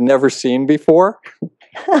one that you've never seen before.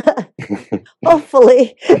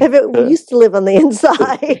 Hopefully, if it used to live on the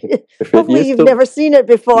inside, hopefully you've never seen it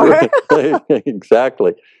before.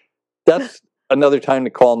 Exactly. That's another time to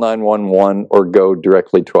call 911 or go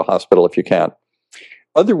directly to a hospital if you can.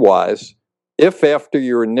 Otherwise, if after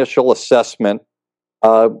your initial assessment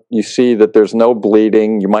you see that there's no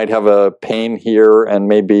bleeding, you might have a pain here and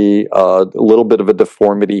maybe a little bit of a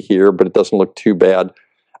deformity here, but it doesn't look too bad.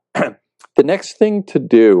 The next thing to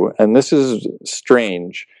do, and this is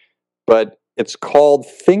strange, but it's called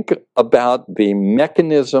think about the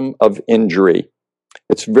mechanism of injury.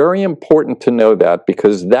 It's very important to know that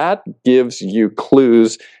because that gives you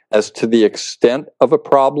clues as to the extent of a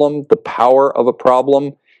problem, the power of a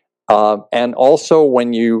problem, and also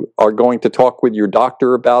when you are going to talk with your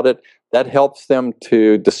doctor about it, that helps them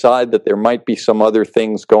to decide that there might be some other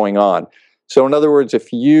things going on. So in other words,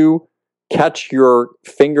 if you catch your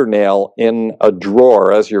fingernail in a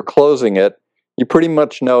drawer as you're closing it, you pretty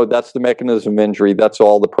much know that's the mechanism of injury, that's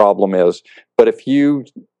all the problem is. But if you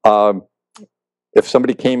if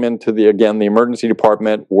somebody came into the emergency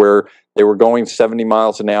department where they were going 70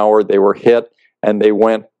 miles an hour, they were hit, and they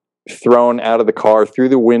went thrown out of the car through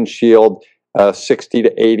the windshield 60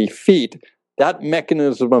 to 80 feet, that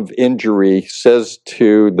mechanism of injury says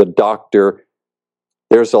to the doctor,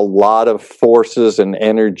 there's a lot of forces and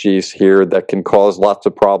energies here that can cause lots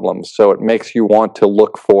of problems. So it makes you want to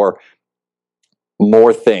look for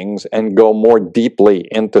more things and go more deeply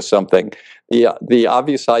into something. The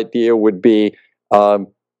obvious idea would be,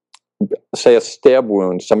 say, a stab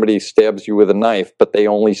wound. Somebody stabs you with a knife, but they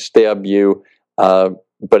only stab you,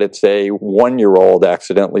 but it's a 1-year-old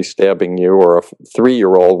accidentally stabbing you, or a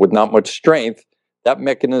 3-year-old with not much strength. That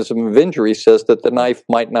mechanism of injury says that the knife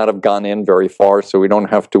might not have gone in very far, so we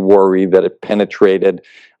don't have to worry that it penetrated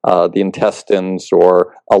the intestines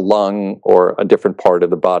or a lung or a different part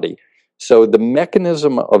of the body. So the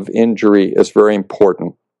mechanism of injury is very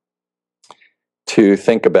important to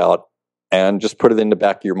think about, and just put it in the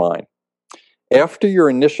back of your mind. After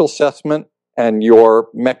your initial assessment and your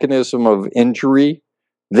mechanism of injury,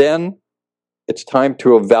 then it's time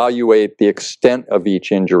to evaluate the extent of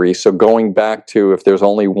each injury. So going back to if there's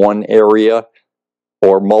only one area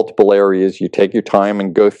or multiple areas, you take your time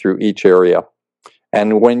and go through each area.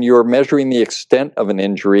 And when you're measuring the extent of an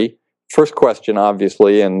injury, first question,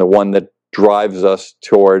 obviously, and the one that drives us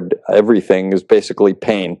toward everything, is basically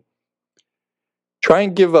pain. Try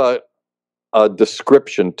and give a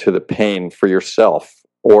description to the pain for yourself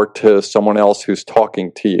or to someone else who's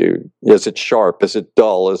talking to you. Is it sharp? Is it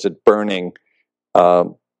dull? Is it burning?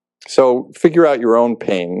 So figure out your own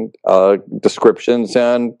pain descriptions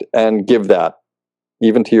and give that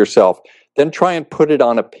even to yourself. Then try and put it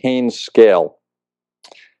on a pain scale.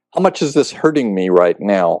 How much is this hurting me right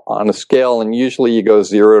now on a scale? And usually you go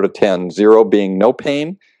 0 to 10, 0 being no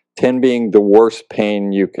pain, 10 being the worst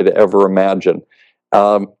pain you could ever imagine.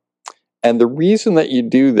 And the reason that you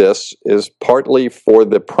do this is partly for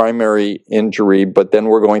the primary injury, but then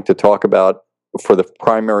we're going to talk about for the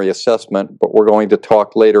primary assessment, but we're going to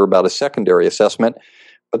talk later about a secondary assessment.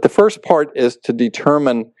 But the first part is to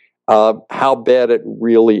determine how bad it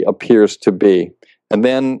really appears to be. And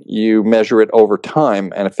then you measure it over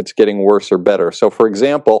time and if it's getting worse or better. So for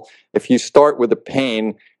example, if you start with a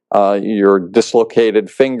pain, your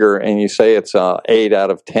dislocated finger, and you say it's 8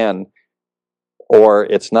 out of 10, or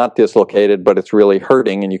it's not dislocated, but it's really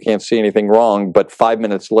hurting and you can't see anything wrong, but 5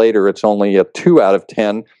 minutes later it's only a 2 out of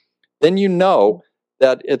 10, then you know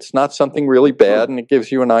that it's not something really bad, and it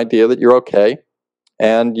gives you an idea that you're okay,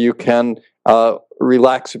 and you can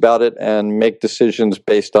relax about it and make decisions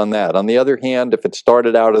based on that. On the other hand, if it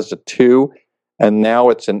started out as a 2 and now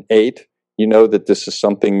it's an 8, you know that this is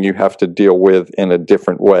something you have to deal with in a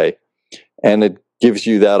different way. And it gives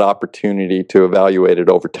you that opportunity to evaluate it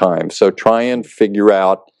over time. So try and figure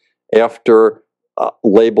out, after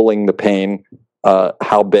labeling the pain,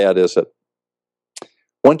 how bad is it.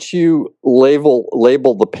 Once you label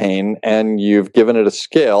the pain and you've given it a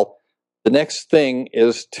scale, the next thing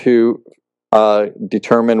is to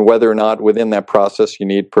determine whether or not within that process you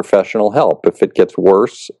need professional help. If it gets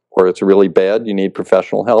worse or it's really bad, you need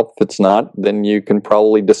professional help. If it's not, then you can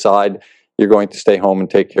probably decide you're going to stay home and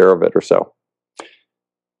take care of it or so.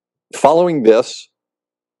 Following this,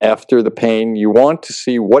 after the pain, you want to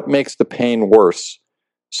see what makes the pain worse.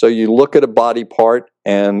 So you look at a body part,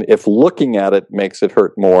 and if looking at it makes it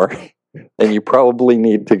hurt more, then you probably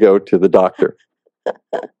need to go to the doctor.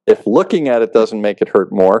 If looking at it doesn't make it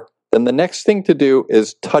hurt more, then the next thing to do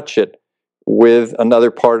is touch it with another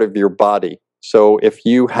part of your body. So if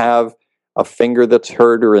you have a finger that's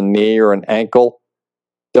hurt or a knee or an ankle,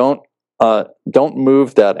 don't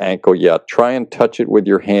move that ankle yet. Try and touch it with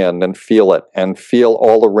your hand and feel it, and feel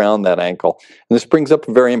all around that ankle. And this brings up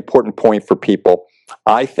a very important point for people.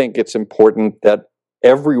 I think it's important that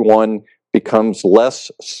everyone becomes less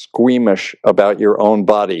squeamish about your own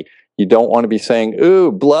body. You don't want to be saying, ooh,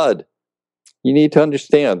 blood. You need to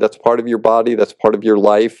understand that's part of your body, that's part of your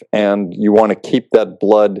life, and you want to keep that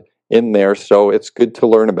blood in there, so it's good to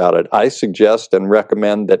learn about it. I suggest and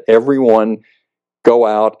recommend that everyone go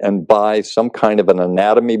out and buy some kind of an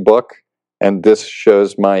anatomy book, and this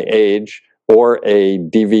shows my age, or a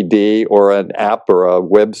DVD or an app or a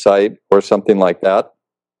website or something like that,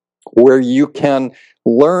 where you can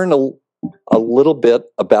learn a little bit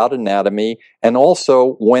about anatomy, and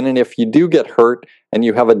also when and if you do get hurt and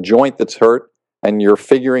you have a joint that's hurt and you're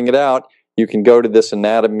figuring it out, you can go to this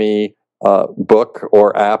anatomy book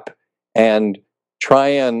or app and try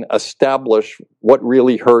and establish what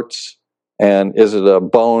really hurts. And is it a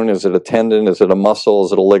bone? Is it a tendon? Is it a muscle?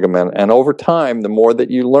 Is it a ligament? And over time, the more that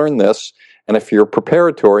you learn this, and if you're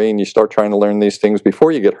preparatory and you start trying to learn these things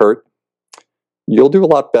before you get hurt, you'll do a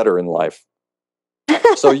lot better in life.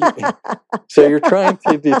 So you're trying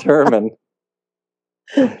to determine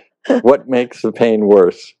what makes the pain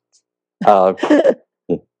worse. Do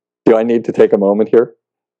I need to take a moment here?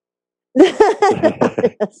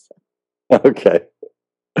 Yes. Okay.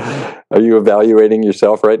 Are you evaluating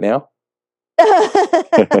yourself right now?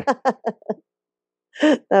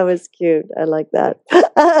 That was cute. I like that.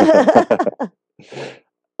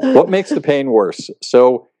 What makes the pain worse?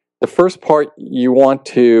 So the first part you want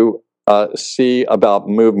to see about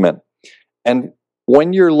movement. And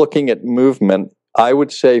when you're looking at movement, I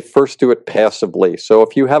would say first do it passively. So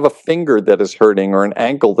if you have a finger that is hurting or an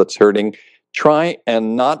ankle that's hurting, try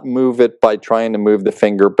and not move it by trying to move the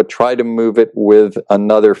finger, but try to move it with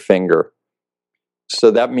another finger.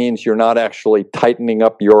 So that means you're not actually tightening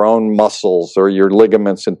up your own muscles or your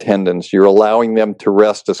ligaments and tendons. You're allowing them to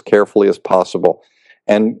rest as carefully as possible.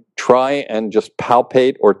 And try and just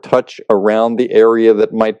palpate or touch around the area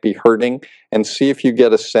that might be hurting and see if you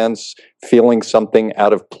get a sense, feeling something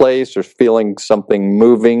out of place or feeling something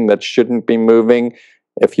moving that shouldn't be moving.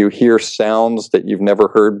 If you hear sounds that you've never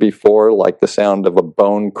heard before, like the sound of a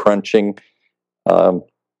bone crunching,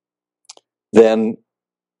 then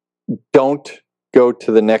don't go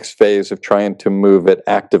to the next phase of trying to move it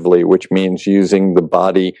actively, which means using the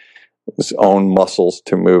body's own muscles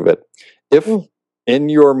to move it. If in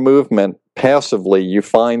your movement passively you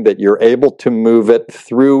find that you're able to move it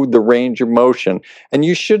through the range of motion, and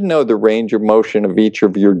you should know the range of motion of each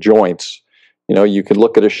of your joints. You know, you could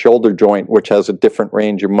look at a shoulder joint, which has a different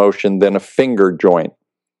range of motion than a finger joint.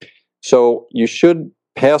 So you should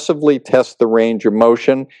passively test the range of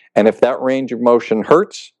motion, and if that range of motion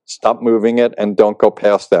hurts, stop moving it and don't go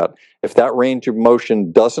past that. If that range of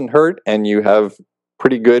motion doesn't hurt and you have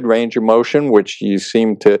pretty good range of motion, which you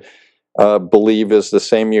seem to believe is the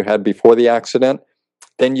same you had before the accident,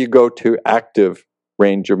 then you go to active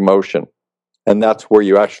range of motion, and that's where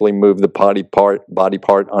you actually move the body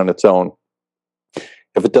part on its own.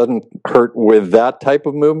 If it doesn't hurt with that type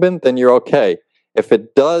of movement, then you're okay. If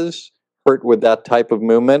it does hurt with that type of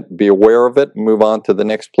movement, be aware of it, move on to the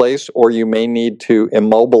next place, or you may need to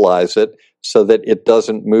immobilize it so that it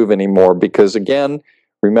doesn't move anymore. Because again,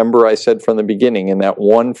 remember I said from the beginning, in that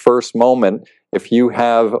one first moment, if you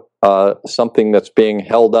have something that's being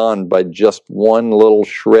held on by just one little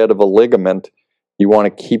shred of a ligament, you want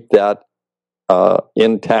to keep that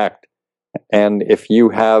intact. And if you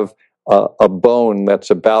have a bone that's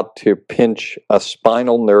about to pinch a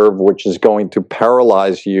spinal nerve, which is going to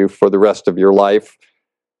paralyze you for the rest of your life,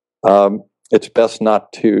 it's best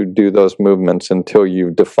not to do those movements until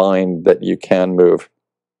you've defined that you can move.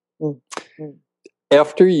 Mm-hmm.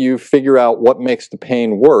 After you figure out what makes the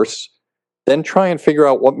pain worse, then try and figure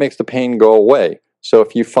out what makes the pain go away. So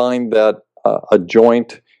if you find that a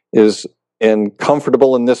joint is and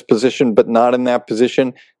comfortable in this position, but not in that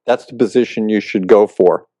position, that's the position you should go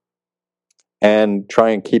for. And try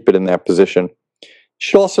and keep it in that position. You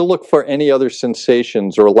should also look for any other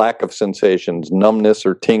sensations or lack of sensations, numbness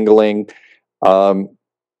or tingling,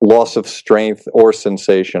 loss of strength or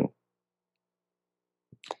sensation.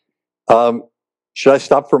 Should I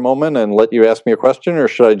stop for a moment and let you ask me a question, or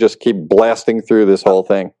should I just keep blasting through this whole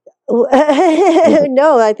thing?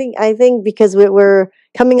 No, I think because we're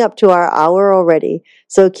coming up to our hour already,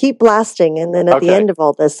 so keep blasting, and then at the end of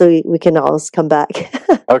all this, so we can always come back.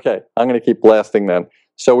 Okay, I'm going to keep blasting then.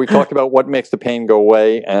 So we talked about what makes the pain go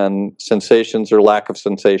away and sensations or lack of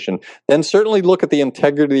sensation. Then certainly look at the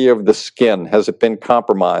integrity of the skin. Has it been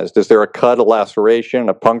compromised? Is there a cut, a laceration,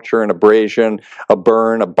 a puncture, an abrasion, a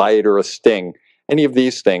burn, a bite, or a sting? Any of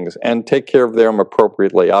these things, and take care of them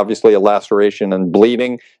appropriately. Obviously, a laceration and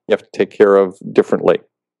bleeding, you have to take care of differently.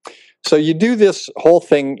 So you do this whole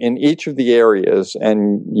thing in each of the areas,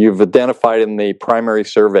 and you've identified in the primary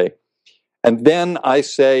survey. And then I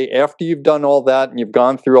say, after you've done all that and you've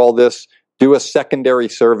gone through all this, do a secondary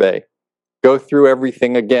survey. Go through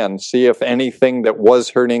everything again. See if anything that was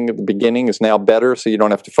hurting at the beginning is now better, so you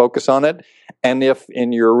don't have to focus on it. And if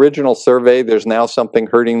in your original survey there's now something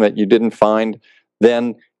hurting that you didn't find,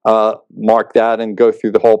 then mark that and go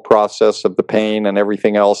through the whole process of the pain and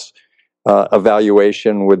everything else,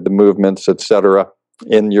 evaluation with the movements, etc.,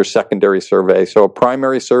 in your secondary survey. So a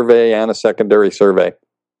primary survey and a secondary survey.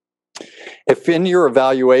 If in your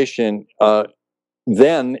evaluation,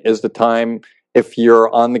 then is the time, if you're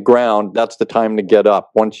on the ground, that's the time to get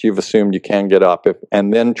up once you've assumed you can get up.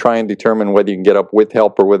 And then try and determine whether you can get up with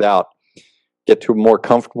help or without. Get to a more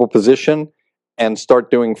comfortable position and start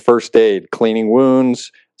doing first aid, cleaning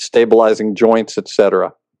wounds, stabilizing joints,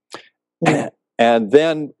 etc. And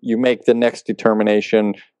then you make the next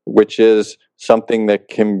determination, which is something that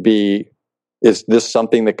can be, is this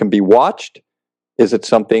something that can be watched? Is it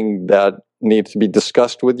something that needs to be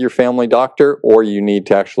discussed with your family doctor, or you need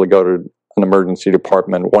to actually go to an emergency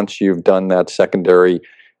department once you've done that secondary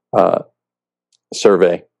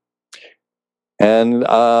survey? And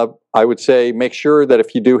I would say make sure that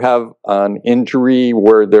if you do have an injury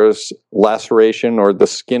where there's laceration or the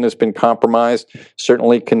skin has been compromised,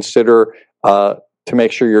 certainly consider to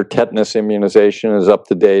make sure your tetanus immunization is up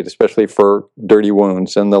to date, especially for dirty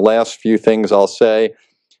wounds. And the last few things I'll say,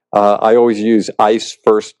 I always use ice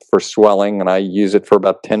first for swelling, and I use it for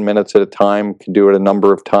about 10 minutes at a time. Can do it a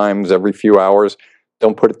number of times every few hours.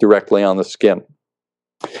 Don't put it directly on the skin.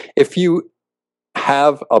 If you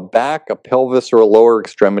have a back, a pelvis, or a lower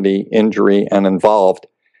extremity injury and involved,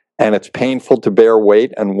 and it's painful to bear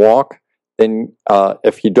weight and walk, then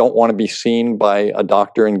if you don't want to be seen by a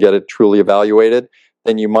doctor and get it truly evaluated,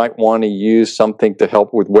 then you might want to use something to help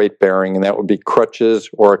with weight bearing, and that would be crutches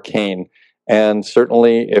or a cane. And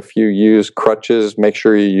certainly if you use crutches, make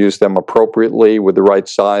sure you use them appropriately with the right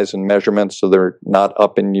size and measurements so they're not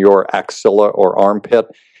up in your axilla or armpit.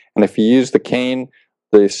 And if you use the cane,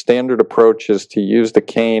 the standard approach is to use the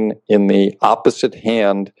cane in the opposite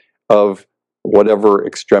hand of whatever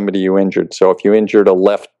extremity you injured. So if you injured a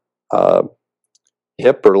left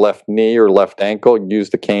hip or left knee or left ankle, use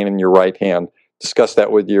the cane in your right hand. Discuss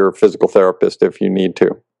that with your physical therapist if you need to.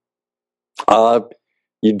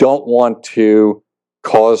 You don't want to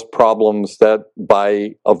cause problems that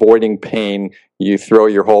by avoiding pain, you throw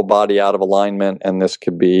your whole body out of alignment, and this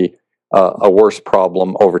could be a worse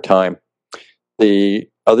problem over time. The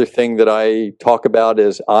other thing that I talk about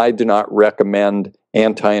is I do not recommend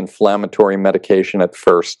anti-inflammatory medication at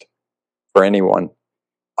first for anyone.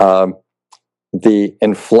 The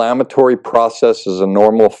inflammatory process is a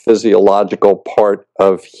normal physiological part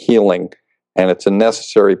of healing, and it's a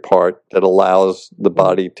necessary part that allows the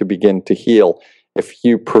body to begin to heal. If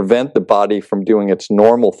you prevent the body from doing its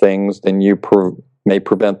normal things, then you may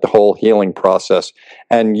prevent the whole healing process.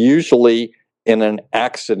 And usually in an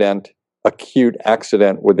accident, acute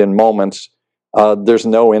accident within moments, there's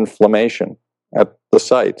no inflammation at the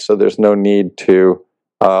site, so there's no need to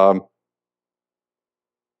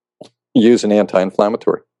use an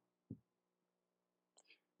anti-inflammatory.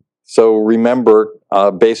 So remember,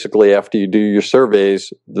 basically after you do your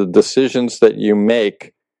surveys, the decisions that you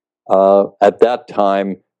make at that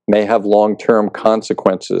time may have long-term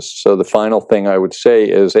consequences. So the final thing I would say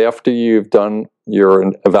is after you've done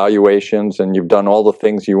your evaluations and you've done all the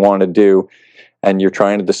things you want to do, and you're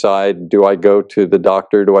trying to decide, do I go to the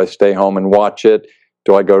doctor? Do I stay home and watch it?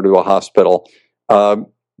 Do I go to a hospital?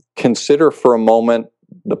 Consider for a moment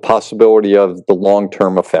the possibility of the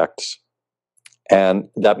long-term effects. And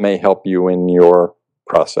that may help you in your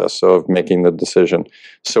process of making the decision.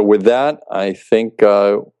 So with that, I think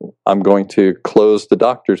I'm going to close the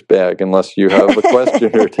doctor's bag unless you have a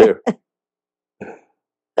question or two.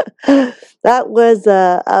 That was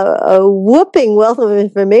a whooping wealth of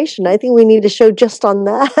information. I think we need a show just on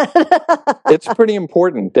that. It's pretty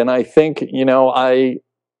important. And I think,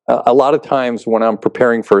 a lot of times when I'm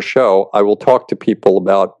preparing for a show, I talk to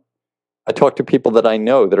people that I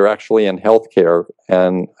know that are actually in healthcare,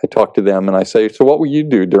 and I talk to them and I say, so what will you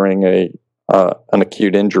do during an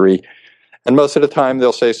acute injury? And most of the time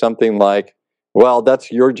they'll say something like, well,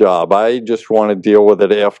 that's your job. I just want to deal with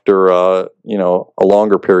it after, a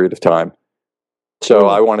longer period of time. So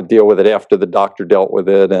I want to deal with it after the doctor dealt with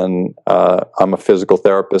it, and I'm a physical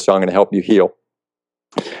therapist, so I'm going to help you heal.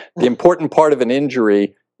 The important part of an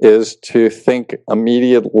injury is to think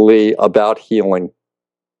immediately about healing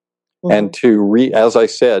and as I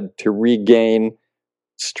said, to regain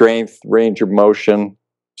strength, range of motion,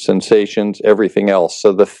 sensations, everything else.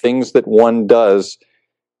 So the things that one does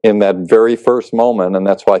in that very first moment, and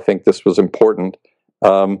that's why I think this was important,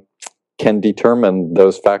 can determine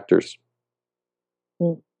those factors.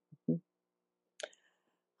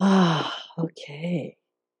 Okay.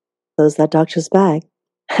 Close that doctor's bag.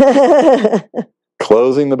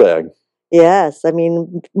 Closing the bag. Yes, I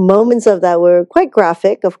mean, moments of that were quite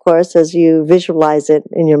graphic, of course, as you visualize it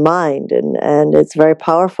in your mind, and it's very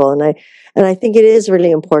powerful. And I think it is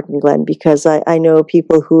really important, Glenn, because I know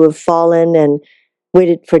people who have fallen and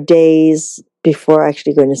waited for days before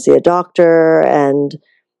actually going to see a doctor, and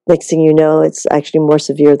next thing you know, it's actually more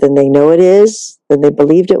severe than they know it is, than they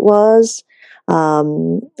believed it was.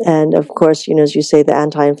 And of course, as you say, the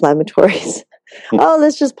anti-inflammatories. Oh,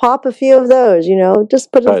 let's just pop a few of those,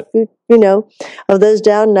 just put a few, of those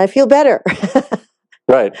down and I feel better.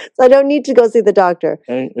 Right. So I don't need to go see the doctor.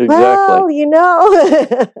 Exactly. Well,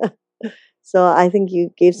 So I think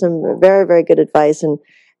you gave some very, very good advice.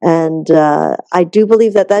 And I do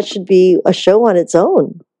believe that should be a show on its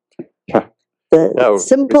own. The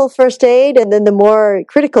simple first aid and then the more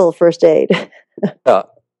critical first aid.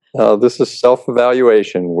 This is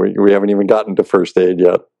self-evaluation. We haven't even gotten to first aid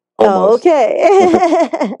yet. Almost. Oh,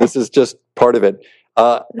 okay. This is just part of it.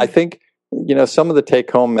 I think, some of the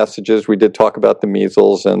take-home messages, we did talk about the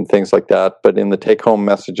measles and things like that, but in the take-home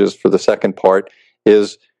messages for the second part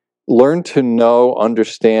is learn to know,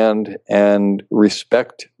 understand, and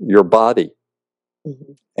respect your body.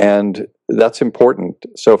 Mm-hmm. And that's important.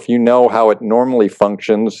 So if you know how it normally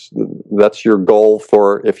functions, that's your goal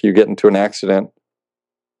for if you get into an accident,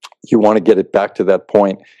 you want to get it back to that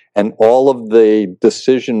point. And all of the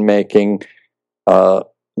decision-making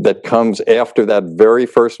that comes after that very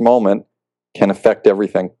first moment can affect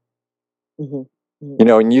everything. Mm-hmm.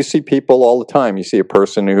 Mm-hmm. And you see people all the time. You see a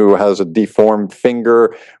person who has a deformed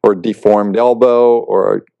finger or deformed elbow,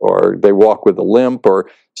 or they walk with a limp, or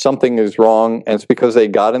something is wrong, and it's because they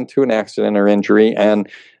got into an accident or injury and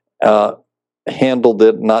handled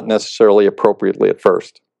it not necessarily appropriately at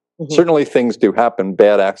first. Mm-hmm. Certainly things do happen.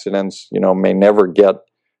 Bad accidents, may never get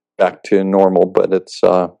back to normal, but it's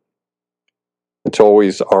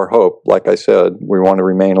always our hope. Like I said, we want to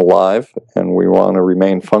remain alive and we want to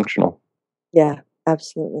remain functional. Yeah,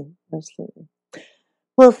 absolutely. Absolutely.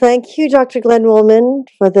 Well, thank you, Dr. Glenn Woolman,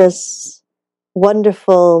 for this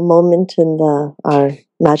wonderful moment in our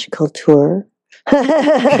magical tour.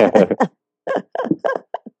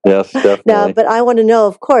 Yes, definitely. Now, but I want to know,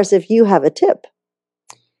 of course, if you have a tip.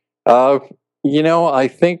 I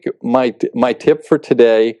think my tip for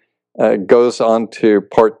today goes on to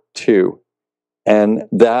part 2. And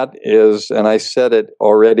that is, and I said it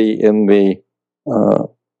already in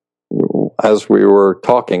as we were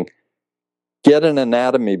talking, get an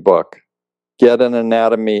anatomy book, get an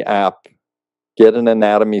anatomy app, get an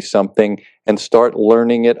anatomy something, and start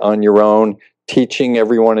learning it on your own, teaching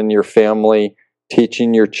everyone in your family,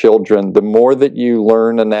 teaching your children. The more that you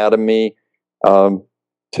learn anatomy,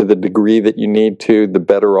 to the degree that you need to, the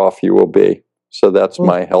better off you will be. So that's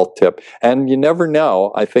my health tip. And you never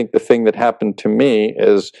know. I think the thing that happened to me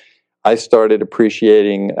is I started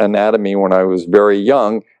appreciating anatomy when I was very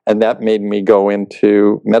young, and that made me go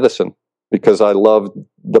into medicine because I loved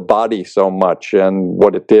the body so much and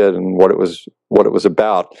what it did and what it was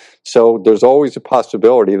about. So there's always a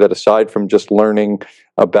possibility that aside from just learning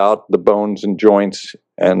about the bones and joints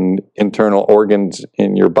and internal organs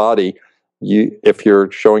in your body, if you're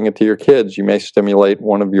showing it to your kids, you may stimulate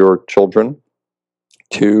one of your children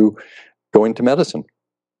to go into medicine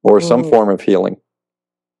or some form of healing.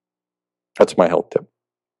 That's my health tip.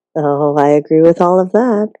 Oh, I agree with all of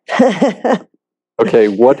that. Okay,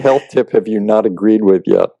 what health tip have you not agreed with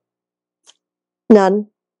yet? None.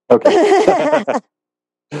 Okay.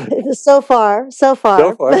 So far. So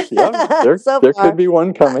far, yeah. There could be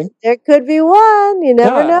one coming. There could be one. You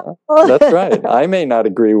never know. That's right. I may not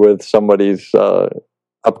agree with somebody's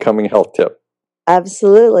upcoming health tip.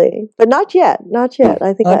 Absolutely. But not yet. Not yet.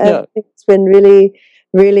 I think it's been really,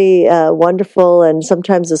 really wonderful, and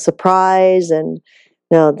sometimes a surprise. And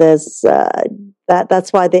there's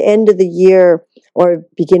that's why the end of the year or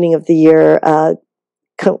beginning of the year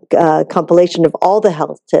compilation of all the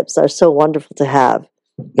health tips are so wonderful to have.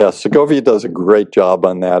 Yeah, Segovia does a great job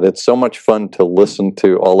on that. It's so much fun to listen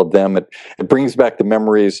to all of them. It brings back the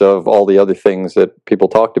memories of all the other things that people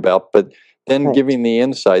talked about, but then giving the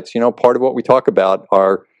insights. Part of what we talk about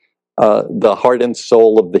are the heart and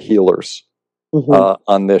soul of the healers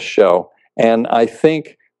on this show. And I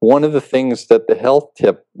think one of the things that the health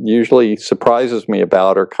tip usually surprises me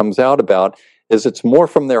about or comes out about is it's more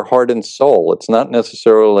from their heart and soul. It's not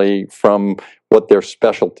necessarily from what their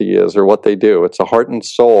specialty is or what they do. It's a heart and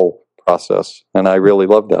soul process, and I really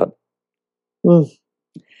love that.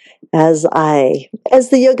 As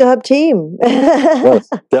the Yoga Hub team. Yes,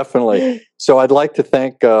 definitely. So I'd like to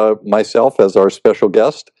thank myself as our special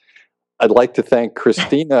guest. I'd like to thank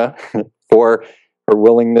Christina for her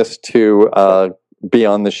willingness to be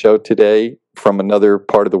on the show today from another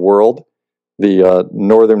part of the world, the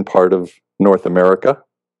northern part of North America.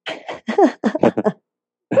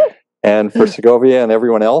 And for Segovia and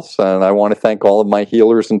everyone else. And I want to thank all of my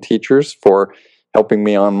healers and teachers for helping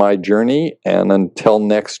me on my journey. And until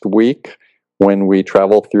next week, when we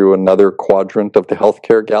travel through another quadrant of the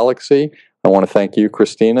healthcare galaxy, I want to thank you,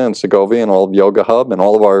 Christina and Segovia, and all of Yoga Hub and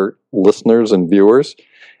all of our listeners and viewers.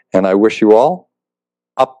 And I wish you all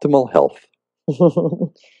optimal health.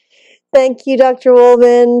 Thank you, Dr.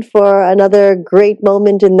 Woolman, for another great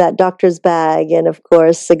moment in that doctor's bag. And of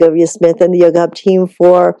course, Segovia Smith and the Yoga Hub team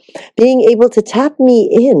for being able to tap me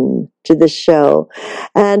in to this show.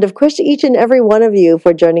 And of course, to each and every one of you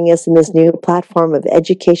for joining us in this new platform of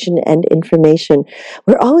education and information.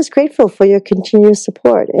 We're always grateful for your continuous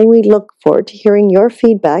support, and we look forward to hearing your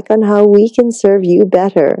feedback on how we can serve you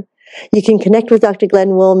better. You can connect with Dr.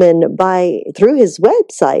 Glenn Woolman through his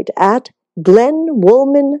website at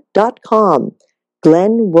glennwoolman.com,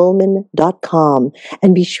 glennwoolman.com,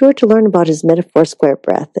 and be sure to learn about his Metaphor Square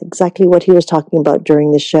Breath, exactly what he was talking about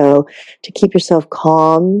during the show, to keep yourself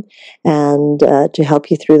calm and to help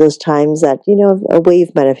you through those times that, a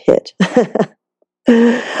wave might have hit.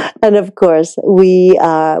 And of course, we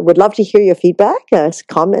would love to hear your feedback,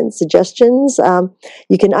 comments, suggestions.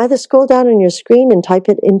 You can either scroll down on your screen and type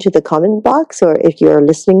it into the comment box, or if you're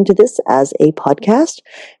listening to this as a podcast,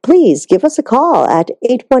 please give us a call at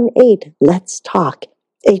 818-LETS-TALK,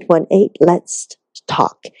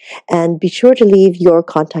 818-LETS-TALK, and be sure to leave your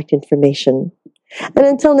contact information. And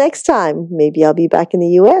until next time, maybe I'll be back in the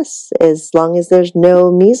U.S. as long as there's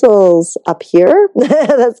no measles up here.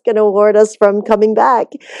 That's going to ward us from coming back.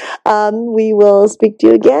 We will speak to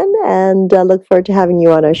you again and look forward to having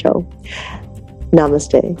you on our show.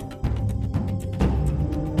 Namaste.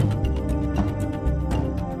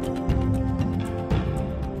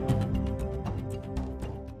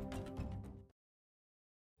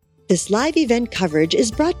 This live event coverage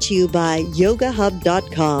is brought to you by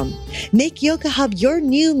YogaHub.com. Make Yoga Hub your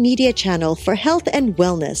new media channel for health and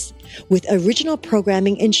wellness, with original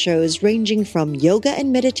programming and shows ranging from yoga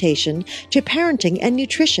and meditation to parenting and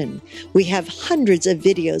nutrition. We have hundreds of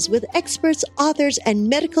videos with experts, authors, and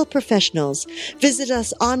medical professionals. Visit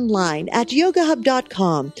us online at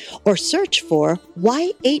YogaHub.com or search for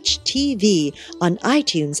YHTV on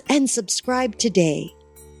iTunes and subscribe today.